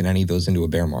be keeping any of those into a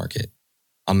bear market.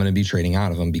 I'm going to be trading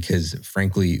out of them because,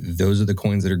 frankly, those are the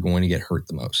coins that are going to get hurt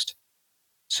the most.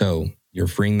 So you're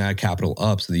freeing that capital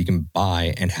up so that you can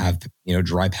buy and have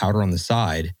dry powder on the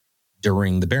side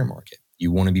during the bear market.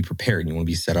 You want to be prepared. You want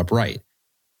to be set up right.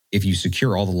 If you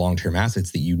secure all the long-term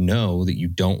assets that you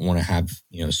don't want to have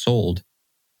sold,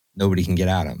 nobody can get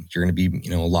at them. You're going to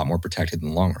be a lot more protected in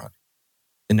the long run.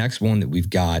 The next one that we've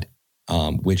got,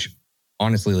 which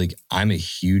honestly, like I'm a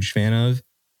huge fan of,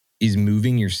 is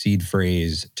moving your seed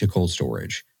phrase to cold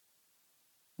storage.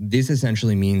 This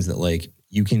essentially means that like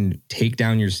you can take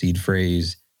down your seed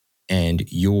phrase and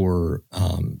your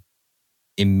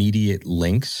immediate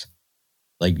links,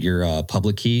 like your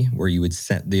public key, where you would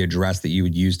set the address that you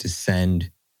would use to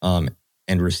send and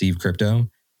receive crypto.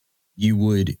 You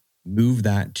would move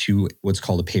that to what's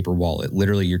called a paper wallet.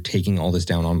 Literally, you're taking all this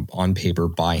down on paper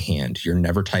by hand. You're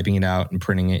never typing it out and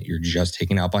printing it. You're just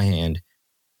taking it out by hand.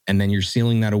 And then you're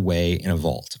sealing that away in a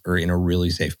vault or in a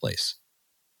really safe place.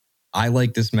 I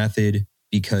like this method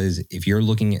because if you're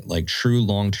looking at like true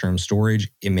long-term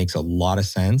storage, it makes a lot of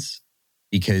sense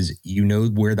because you know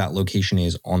where that location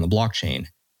is on the blockchain,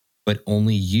 but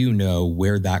only you know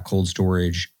where that cold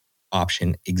storage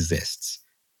option exists,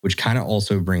 which kind of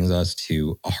also brings us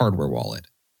to a hardware wallet.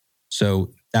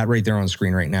 So that right there on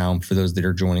screen right now, for those that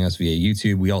are joining us via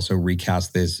YouTube, we also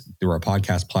recast this through our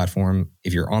podcast platform.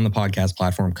 If you're on the podcast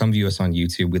platform, come view us on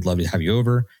YouTube. We'd love to have you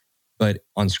over. But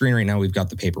on screen right now, we've got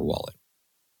the paper wallet.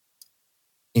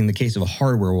 In the case of a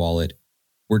hardware wallet,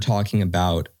 we're talking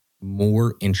about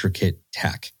more intricate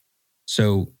tech.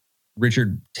 So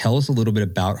Richard, tell us a little bit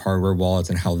about hardware wallets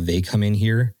and how they come in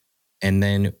here. And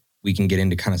then we can get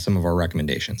into kind of some of our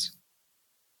recommendations.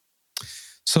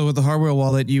 So with the hardware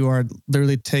wallet, you are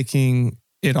literally taking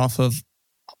it off of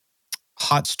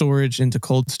hot storage into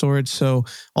cold storage. So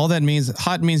all that means,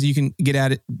 hot means you can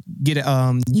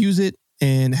use it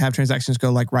and have transactions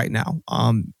go like right now.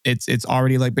 It's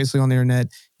already like basically on the internet.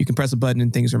 You can press a button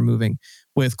and things are moving.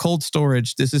 With cold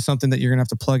storage, this is something that you're gonna have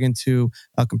to plug into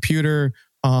a computer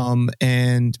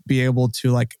and be able to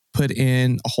like put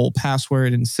in a whole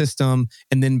password and system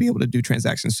and then be able to do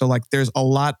transactions. So like there's a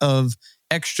lot of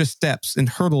extra steps and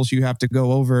hurdles you have to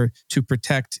go over to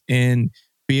protect and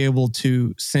be able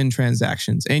to send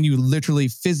transactions. And you literally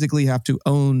physically have to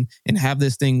own and have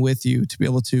this thing with you to be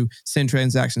able to send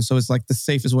transactions. So it's like the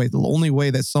safest way. The only way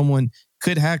that someone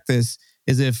could hack this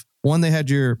is if one, they had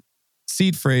your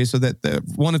seed phrase, so that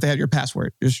if they had your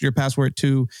password, just your password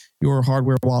to your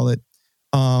hardware wallet.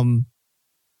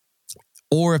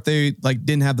 Or if they like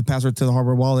didn't have the password to the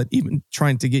hardware wallet, even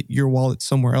trying to get your wallet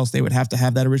somewhere else, they would have to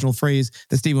have that original phrase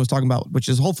that Steven was talking about, which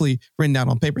is hopefully written down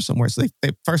on paper somewhere. So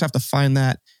they first have to find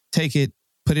that, take it,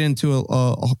 put it into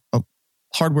a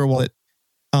hardware wallet,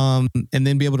 and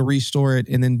then be able to restore it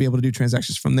and then be able to do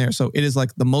transactions from there. So it is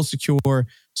like the most secure,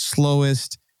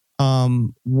 slowest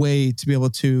way to be able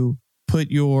to put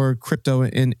your crypto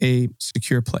in a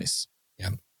secure place. Yeah.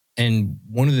 And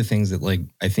one of the things that like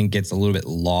I think gets a little bit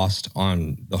lost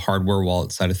on the hardware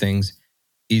wallet side of things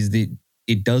is that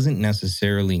it doesn't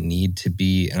necessarily need to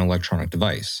be an electronic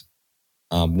device.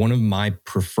 One of my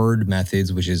preferred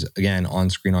methods, which is again on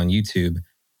screen on YouTube,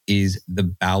 is the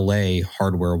Ballet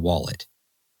hardware wallet.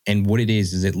 And what it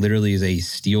is it literally is a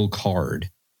steel card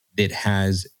that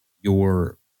has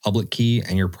your public key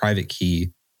and your private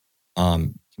key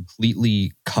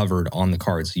completely covered on the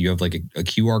card. So you have like a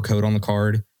QR code on the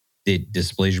card that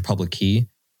displays your public key.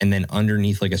 And then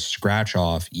underneath like a scratch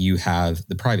off, you have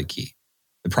the private key.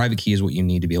 The private key is what you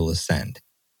need to be able to send.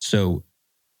 So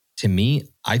to me,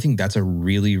 I think that's a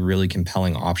really, really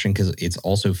compelling option because it's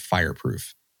also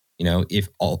fireproof. You know, if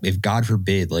God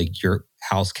forbid, like your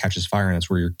house catches fire and it's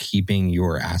where you're keeping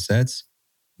your assets,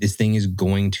 this thing is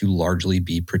going to largely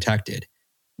be protected.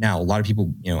 Now, a lot of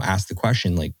people, ask the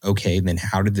question like, okay, then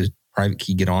how did the private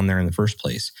key get on there in the first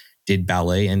place? Did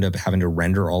Ballet end up having to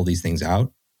render all these things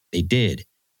out? They did.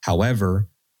 However,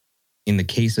 in the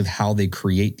case of how they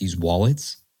create these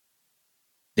wallets,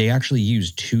 they actually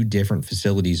use two different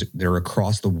facilities that are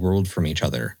across the world from each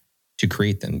other to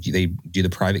create them. They do the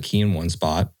private key in one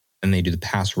spot and they do the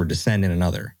password to send in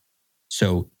another.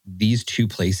 So these two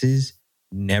places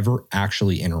never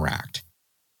actually interact.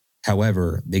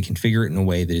 However, they configure it in a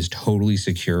way that is totally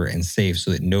secure and safe so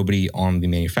that nobody on the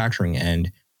manufacturing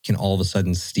end can all of a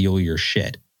sudden steal your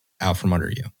shit out from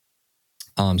under you.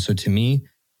 So to me,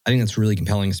 I think that's really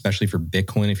compelling, especially for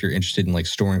Bitcoin if you're interested in like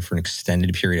storing for an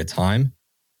extended period of time.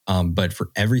 But for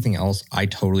everything else, I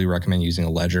totally recommend using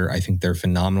a Ledger. I think they're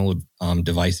phenomenal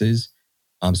devices.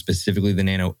 Specifically, the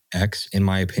Nano X, in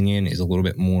my opinion, is a little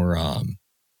bit more,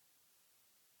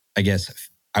 I guess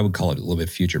I would call it a little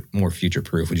bit more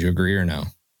future-proof. Would you agree or no?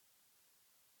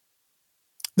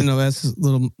 The Nano S is a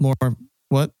little more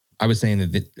what? I was saying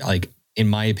that, like, in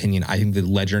my opinion, I think the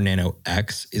Ledger Nano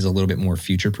X is a little bit more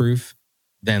future-proof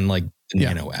than like the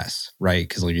Nano S, right?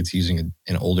 Because like it's using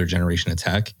an older generation of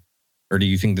tech. Or do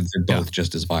you think that they're both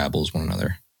just as viable as one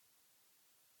another?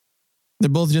 They're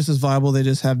both just as viable. They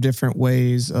just have different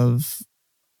ways of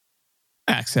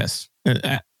access,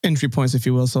 entry points, if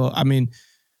you will. So, I mean,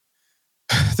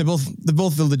 they're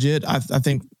both legit. I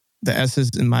think the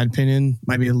S's, in my opinion,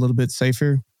 might be a little bit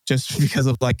safer just because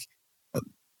of like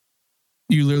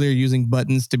you literally are using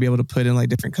buttons to be able to put in like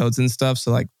different codes and stuff.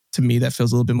 So like to me, that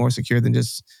feels a little bit more secure than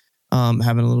just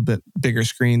having a little bit bigger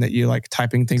screen that you like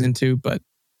typing things into. But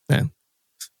yeah,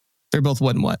 they're both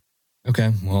what and what.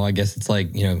 Okay. Well, I guess it's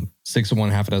like, 6 of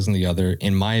one, half a dozen of the other.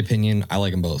 In my opinion, I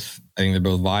like them both. I think they're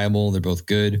both viable. They're both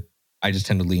good. I just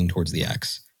tend to lean towards the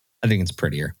X. I think it's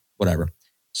prettier. Whatever.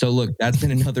 So look, that's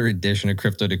been another edition of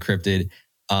Crypto Decrypted.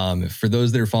 For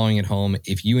those that are following at home,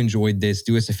 if you enjoyed this,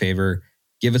 do us a favor.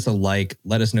 Give us a like.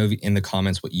 Let us know in the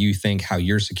comments what you think, how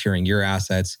you're securing your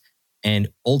assets. And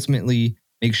ultimately,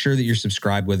 make sure that you're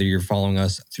subscribed, whether you're following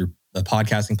us through the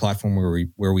podcasting platform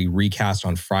where we recast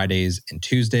on Fridays and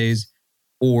Tuesdays,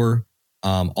 or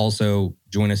also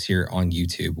join us here on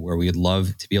YouTube, where we would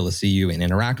love to be able to see you and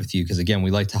interact with you. Because again,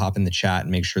 we like to hop in the chat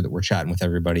and make sure that we're chatting with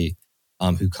everybody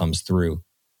who comes through.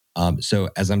 So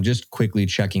as I'm just quickly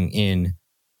checking in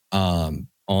on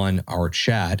our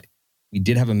chat, we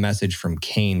did have a message from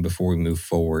Kane before we move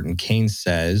forward. And Kane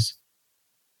says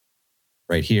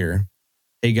right here,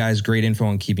 hey guys, great info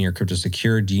on keeping your crypto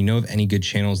secure. Do you know of any good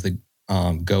channels that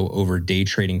go over day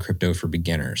trading crypto for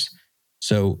beginners?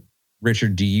 So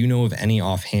Richard, do you know of any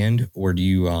offhand, or do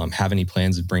you have any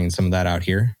plans of bringing some of that out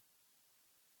here?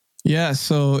 Yeah.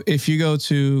 So if you go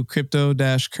to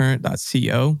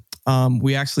crypto-current.co,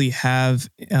 we actually have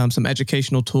some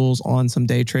educational tools on some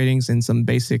day tradings and some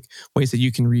basic ways that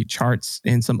you can read charts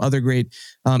and some other great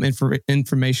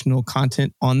informational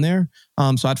content on there.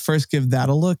 So I'd first give that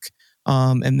a look.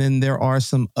 And then there are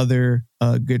some other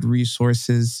good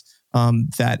resources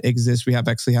that exist. We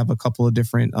actually have a couple of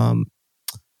different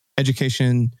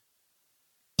education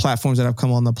platforms that have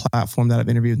come on the platform that I've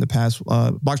interviewed in the past.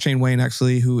 Blockchain Wayne,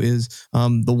 actually, who is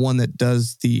the one that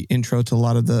does the intro to a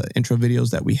lot of the intro videos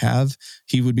that we have.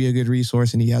 He would be a good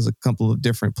resource, and he has a couple of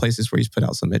different places where he's put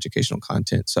out some educational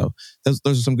content. So those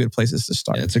are some good places to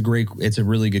start. Yeah, it's a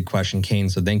really good question, Kane.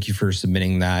 So thank you for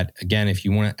submitting that. Again, if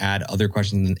you want to add other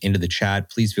questions into the chat,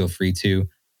 please feel free to.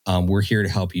 We're here to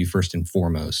help you first and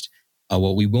foremost.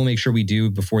 What we will make sure we do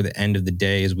before the end of the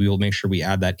day is we will make sure we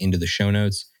add that into the show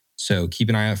notes. So keep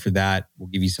an eye out for that. We'll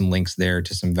give you some links there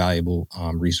to some valuable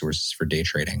resources for day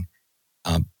trading.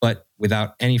 But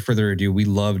without any further ado, we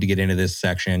love to get into this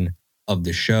section of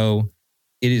the show.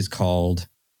 It is called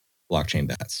Blockchain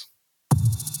Bets.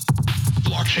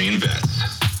 Blockchain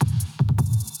Bets.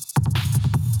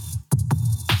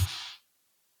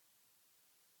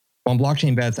 On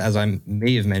Blockchain Bets, as I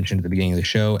may have mentioned at the beginning of the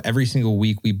show, every single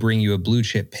week we bring you a blue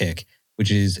chip pick,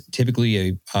 which is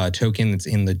typically a token that's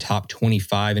in the top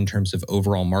 25 in terms of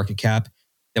overall market cap.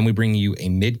 Then we bring you a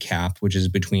mid cap, which is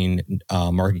between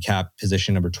market cap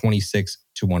position number 26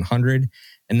 to 100.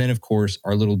 And then, of course,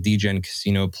 our little DGen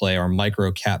casino play, our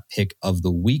micro cap pick of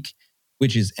the week,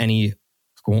 which is any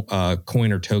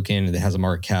coin or token that has a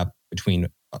market cap between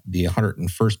the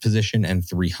 101st position and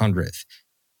 300th.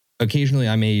 Occasionally,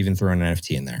 I may even throw an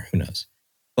NFT in there. Who knows?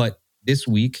 But this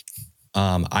week,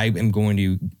 I am going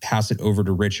to pass it over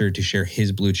to Richard to share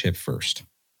his blue chip first.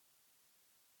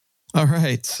 All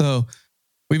right. So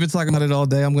we've been talking about it all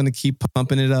day. I'm going to keep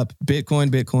pumping it up. Bitcoin,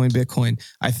 Bitcoin, Bitcoin.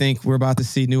 I think we're about to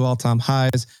see new all-time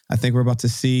highs. I think we're about to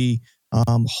see,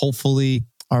 hopefully,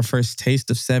 our first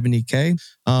taste of 70K.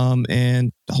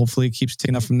 And hopefully it keeps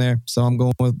taking up from there. So I'm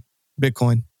going with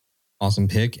Bitcoin. Awesome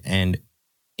pick. And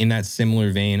in that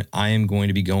similar vein, I am going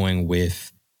to be going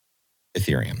with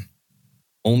Ethereum.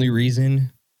 Only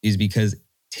reason is because,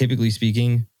 typically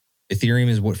speaking, Ethereum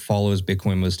is what follows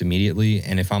Bitcoin most immediately.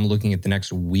 And if I'm looking at the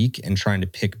next week and trying to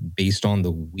pick based on the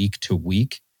week to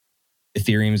week,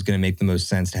 Ethereum is going to make the most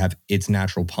sense to have its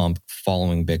natural pump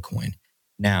following Bitcoin.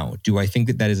 Now, do I think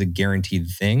that that is a guaranteed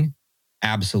thing?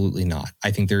 Absolutely not. I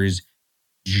think there is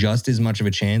just as much of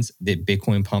a chance that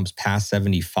Bitcoin pumps past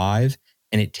 75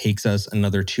 and it takes us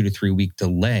another 2 to 3 week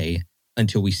delay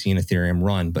until we see an Ethereum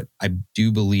run. But I do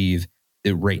believe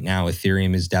that right now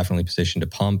Ethereum is definitely positioned to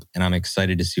pump, and I'm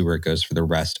excited to see where it goes for the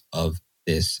rest of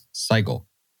this cycle.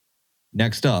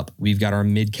 Next up, we've got our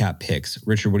mid-cap picks.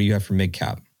 Richard, what do you have for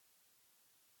mid-cap?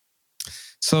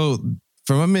 So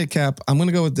for my mid-cap, I'm going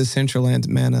to go with Decentraland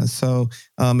Mana. So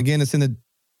again,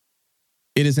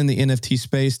 it is in the NFT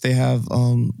space. They have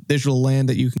digital land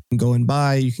that you can go and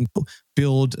buy. You can go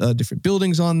build different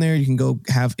buildings on there. You can go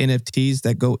have NFTs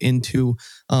that go into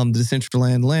the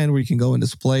Decentraland land where you can go and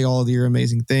display all of your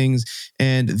amazing things.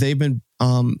 And they've been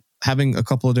having a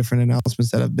couple of different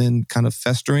announcements that have been kind of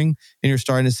festering, and you're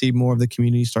starting to see more of the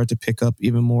community start to pick up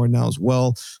even more now as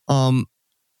well.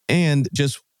 And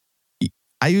just,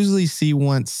 I usually see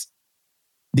once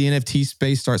the NFT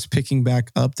space starts picking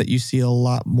back up, that you see a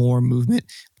lot more movement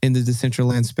in the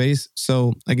Decentraland space.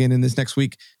 So again, in this next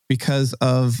week, because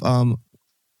of,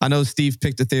 I know Steve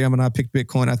picked Ethereum and I picked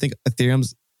Bitcoin. I think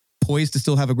Ethereum's poised to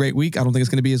still have a great week. I don't think it's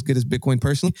going to be as good as Bitcoin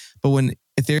personally, but when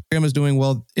Ethereum is doing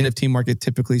well, NFT market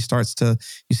typically starts to,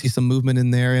 you see some movement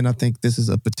in there. And I think this is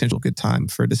a potential good time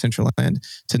for Decentraland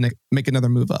to make another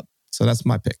move up. So that's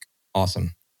my pick.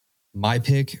 Awesome. My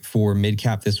pick for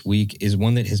mid-cap this week is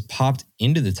one that has popped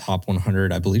into the top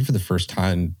 100, I believe, for the first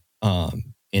time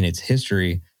in its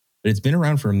history, but it's been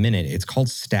around for a minute. It's called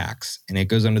Stacks, and it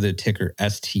goes under the ticker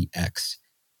STX.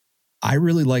 I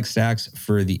really like Stacks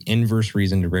for the inverse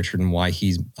reason to Richard and why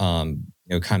he's kind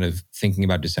of thinking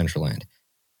about Decentraland.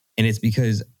 And it's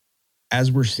because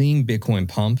as we're seeing Bitcoin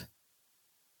pump,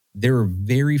 there are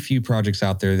very few projects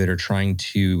out there that are trying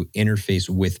to interface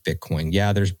with Bitcoin.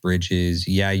 Yeah, there's bridges.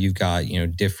 Yeah, you've got,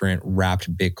 different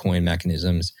wrapped Bitcoin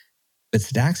mechanisms. But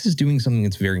Stacks is doing something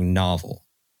that's very novel.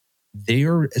 They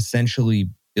are essentially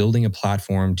building a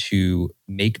platform to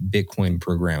make Bitcoin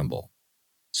programmable.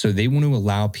 So they want to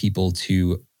allow people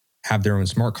to have their own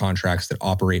smart contracts that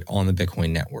operate on the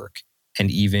Bitcoin network,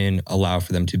 and even allow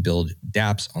for them to build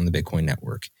dApps on the Bitcoin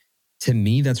network. To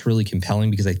me, that's really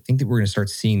compelling because I think that we're going to start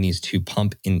seeing these two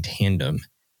pump in tandem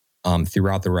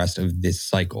throughout the rest of this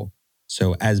cycle.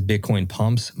 So as Bitcoin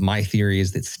pumps, my theory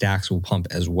is that Stacks will pump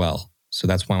as well. So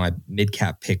that's why my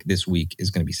mid-cap pick this week is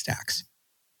going to be Stacks.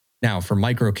 Now for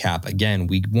micro-cap, again,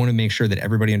 we want to make sure that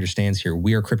everybody understands here,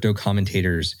 we are crypto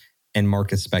commentators and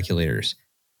market speculators.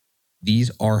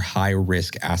 These are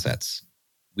high-risk assets.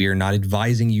 We are not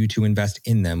advising you to invest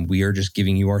in them. We are just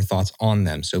giving you our thoughts on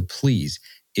them. So please,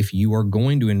 if you are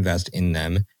going to invest in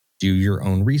them, do your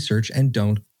own research and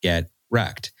don't get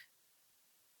wrecked.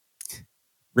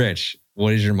 Rich,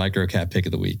 what is your micro-cap pick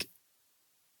of the week?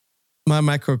 My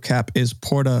micro cap is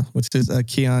Porta, which is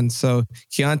Keon. So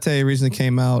Keontae recently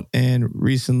came out and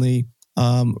recently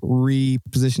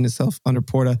repositioned itself under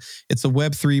Porta. It's a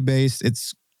Web3 based.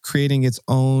 It's creating its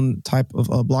own type of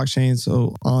blockchain.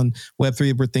 So on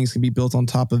Web3, where things can be built on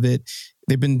top of it,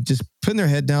 they've been just putting their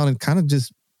head down and kind of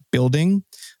just building.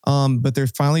 But they're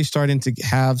finally starting to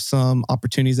have some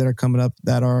opportunities that are coming up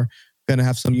that are going to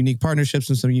have some unique partnerships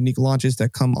and some unique launches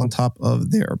that come on top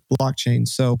of their blockchain.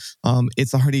 So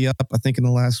it's already up, I think, in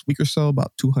the last week or so,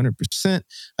 about 200%.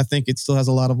 I think it still has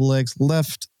a lot of legs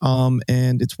left.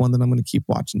 And it's one that I'm going to keep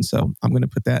watching. So I'm going to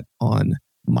put that on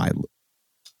my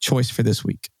choice for this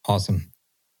week. Awesome.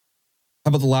 How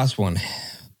about the last one?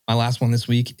 My last one this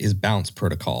week is Bounce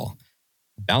Protocol.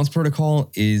 Bounce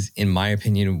Protocol is, in my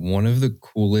opinion, one of the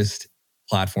coolest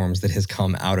platforms that has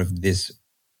come out of this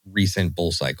recent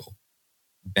bull cycle.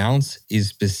 Bounce is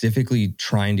specifically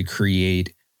trying to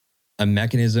create a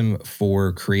mechanism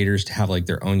for creators to have like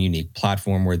their own unique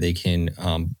platform where they can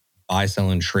buy, sell,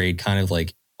 and trade, kind of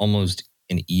like almost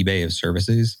an eBay of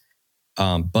services.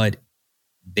 But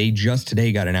they just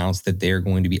today got announced that they are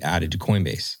going to be added to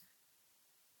Coinbase.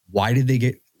 Why did they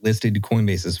get listed to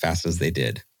Coinbase as fast as they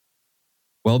did?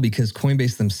 Well, because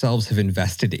Coinbase themselves have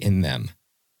invested in them.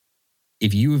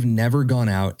 If you have never gone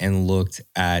out and looked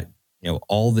at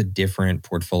all the different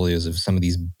portfolios of some of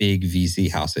these big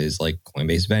VC houses like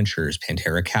Coinbase Ventures,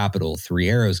 Pantera Capital, Three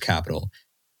Arrows Capital,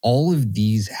 all of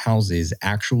these houses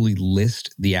actually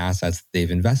list the assets that they've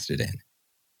invested in.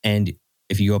 And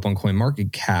if you go up on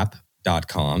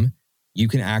coinmarketcap.com, you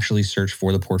can actually search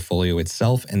for the portfolio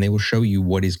itself, and they will show you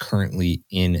what is currently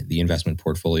in the investment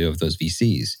portfolio of those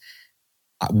VCs.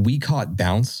 We caught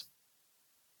Bounce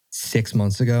 6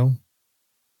 months ago,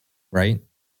 right?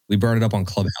 We brought it up on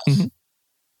Clubhouse. Mm-hmm.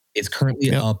 It's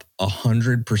currently up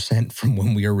 100% from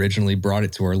when we originally brought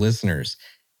it to our listeners.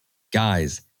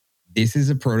 Guys, this is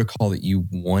a protocol that you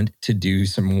want to do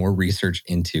some more research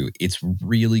into. It's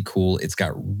really cool. It's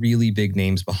got really big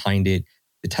names behind it.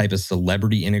 The type of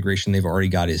celebrity integration they've already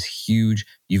got is huge.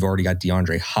 You've already got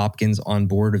DeAndre Hopkins on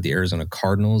board of the Arizona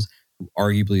Cardinals, who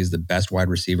arguably is the best wide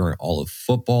receiver in all of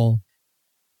football.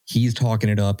 He's talking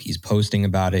it up. He's posting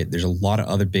about it. There's a lot of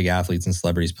other big athletes and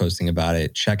celebrities posting about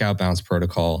it. Check out Bounce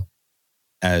Protocol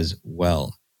as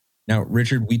well. Now,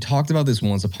 Richard, we talked about this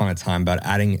once upon a time about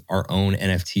adding our own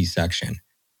NFT section.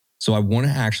 So I want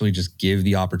to actually just give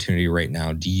the opportunity right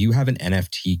now. Do you have an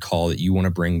NFT call that you want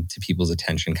to bring to people's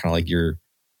attention? Kind of like your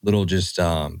little just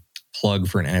plug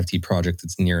for an NFT project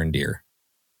that's near and dear.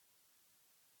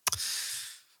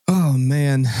 Oh,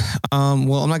 man.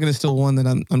 Well, I'm not going to steal one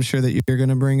that I'm sure that you're going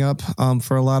to bring up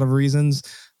for a lot of reasons.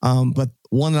 But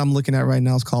one that I'm looking at right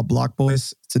now is called Block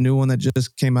Boys. It's a new one that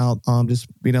just came out, just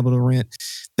being able to rent.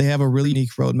 They have a really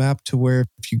unique roadmap to where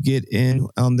if you get in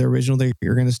the original,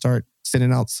 you're going to start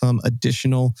sending out some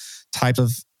additional types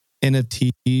of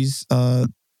NFTs,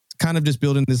 kind of just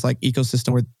building this like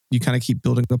ecosystem where you kind of keep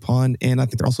building upon. And I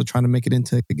think they're also trying to make it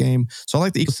into the game. So I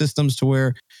like the ecosystems to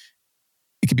where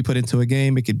it could be put into a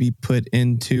game. It could be put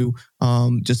into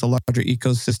just a larger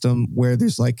ecosystem where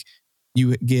there's like,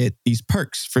 you get these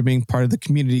perks for being part of the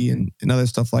community and other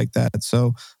stuff like that.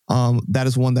 So that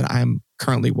is one that I'm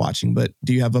currently watching. But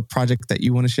do you have a project that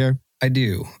you want to share? I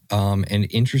do. And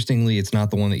interestingly, it's not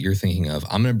the one that you're thinking of.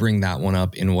 I'm going to bring that one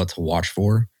up in what to watch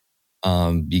for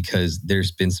because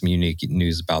there's been some unique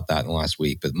news about that in the last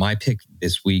week. But my pick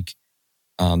this week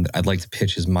that I'd like to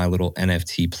pitch as my little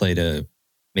NFT play to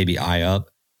maybe eye up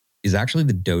is actually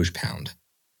the Doge Pound.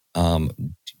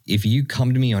 If you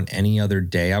come to me on any other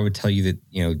day, I would tell you that,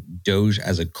 you know, Doge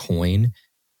as a coin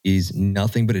is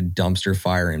nothing but a dumpster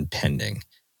fire impending.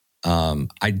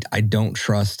 I don't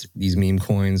trust these meme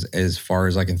coins as far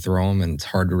as I can throw them, and it's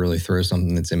hard to really throw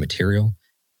something that's immaterial.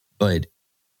 But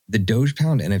the Doge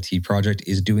Pound NFT project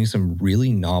is doing some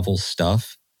really novel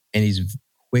stuff and is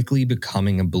quickly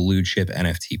becoming a blue chip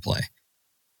NFT play.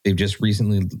 They've just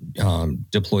recently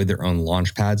deployed their own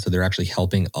launch pad, so they're actually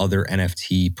helping other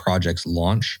NFT projects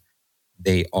launch.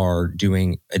 They are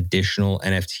doing additional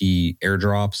NFT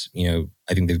airdrops. You know,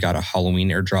 I think they've got a Halloween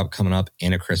airdrop coming up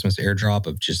and a Christmas airdrop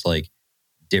of just like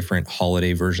different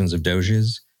holiday versions of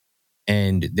Doges.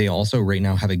 And they also right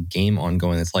now have a game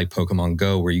ongoing that's like Pokemon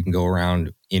Go, where you can go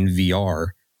around in VR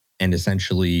and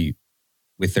essentially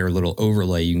with their little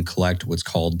overlay, you can collect what's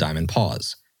called Diamond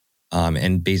Paws.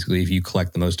 And basically, if you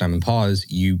collect the most Diamond Paws,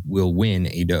 you will win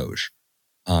a Doge.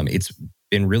 It's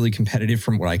been really competitive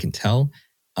from what I can tell,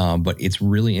 but it's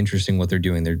really interesting what they're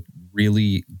doing. They're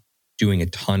really doing a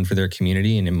ton for their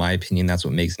community. And in my opinion, that's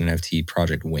what makes an NFT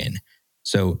project win.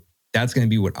 So that's going to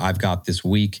be what I've got this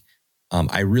week.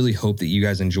 I really hope that you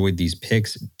guys enjoyed these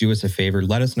picks. Do us a favor.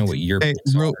 Let us know what your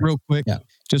picks are. Real quick. Yeah.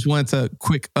 Just wanted a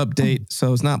quick update.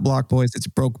 So it's not Block Boys, it's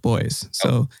Broke Boys.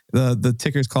 So the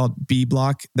ticker is called B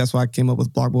Block. That's why I came up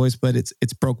with Block Boys, but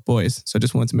it's Broke Boys. So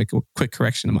just wanted to make a quick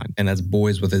correction of mine. And that's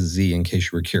boys with a Z in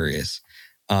case you were curious.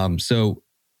 So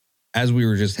as we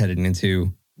were just heading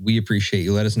into, we appreciate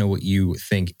you. Let us know what you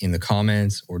think in the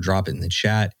comments or drop it in the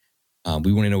chat.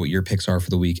 We want to know what your picks are for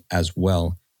the week as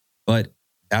well. But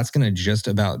that's going to just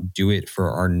about do it for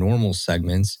our normal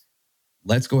segments.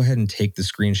 Let's go ahead and take the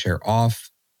screen share off,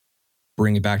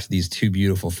 bring it back to these two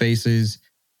beautiful faces,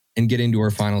 and get into our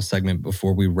final segment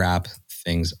before we wrap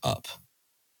things up.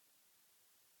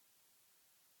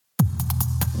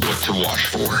 What to watch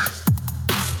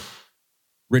for.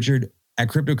 Richard, at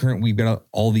Cryptocurrent, we've got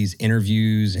all these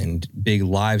interviews and big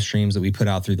live streams that we put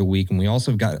out through the week. And we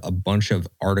also got a bunch of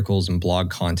articles and blog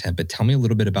content. But tell me a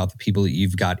little bit about the people that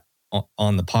you've got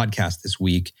on the podcast this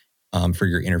week for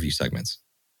your interview segments.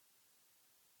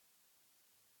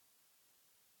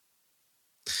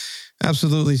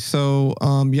 Absolutely. So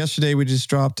yesterday we just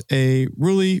dropped a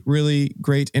really, really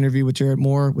great interview with Jared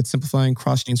Moore with simplifying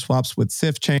cross-chain swaps with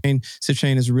SifChain.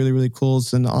 SifChain is really, really cool.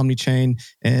 It's an omni-chain,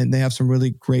 and they have some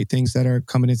really great things that are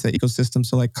coming into the ecosystem.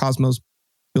 So like Cosmos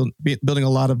building a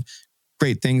lot of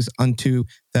great things onto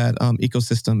that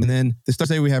ecosystem. And then this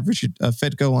Thursday we have Richard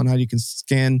Fedko on how you can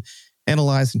scan,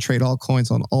 analyze, and trade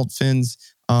altcoins on AltFins.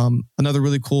 Another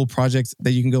really cool project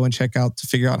that you can go and check out to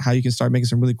figure out how you can start making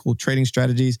some really cool trading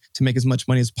strategies to make as much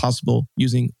money as possible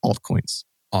using altcoins.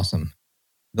 Awesome.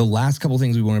 The last couple of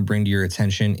things we want to bring to your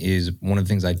attention is one of the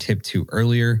things I tipped to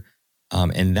earlier,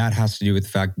 and that has to do with the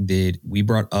fact that we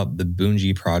brought up the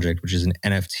Bungie project, which is an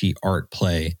NFT art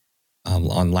play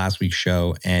on last week's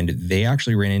show, and they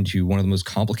actually ran into one of the most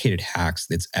complicated hacks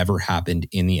that's ever happened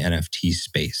in the NFT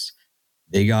space.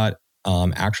 They got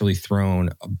actually thrown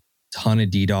a ton of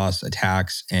DDoS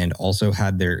attacks and also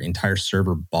had their entire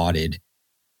server botted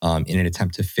in an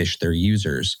attempt to phish their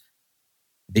users.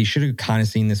 They should have kind of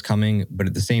seen this coming, but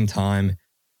at the same time,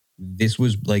 this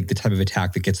was like the type of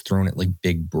attack that gets thrown at like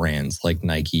big brands like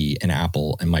Nike and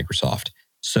Apple and Microsoft.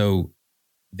 So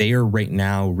they are right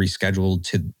now rescheduled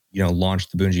to, launch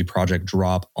the Bungie project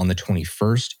drop on the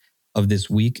 21st of this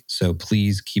week. So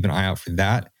please keep an eye out for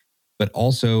that. But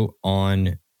also on,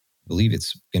 I believe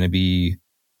it's going to be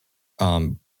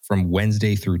from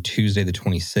Wednesday through Tuesday, the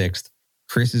 26th,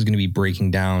 Chris is going to be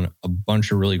breaking down a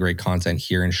bunch of really great content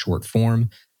here in short form.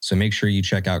 So make sure you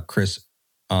check out Chris's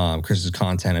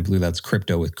content. I believe that's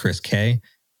Crypto with Chris K.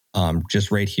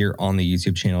 Just right here on the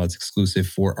YouTube channel. It's exclusive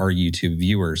for our YouTube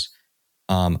viewers.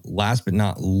 Last but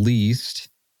not least,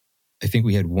 I think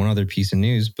we had one other piece of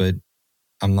news, but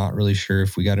I'm not really sure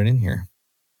if we got it in here.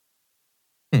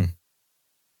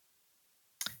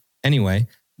 Anyway,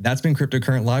 that's been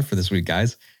Cryptocurrent Live for this week,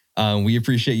 guys. We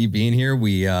appreciate you being here.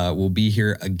 We will be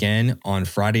here again on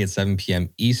Friday at 7 p.m.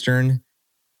 Eastern.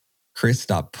 Chris,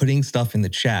 stop putting stuff in the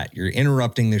chat. You're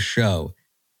interrupting the show.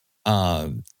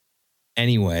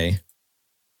 Anyway,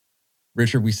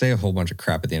 Richard, we say a whole bunch of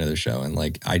crap at the end of the show, and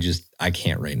like I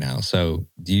can't right now. So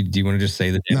do you want to just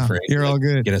say the damn phrase? You're all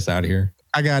good. Get us out of here.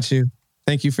 I got you.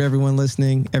 Thank you for everyone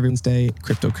listening. Everyone stay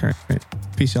cryptocurrency.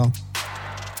 Peace, y'all.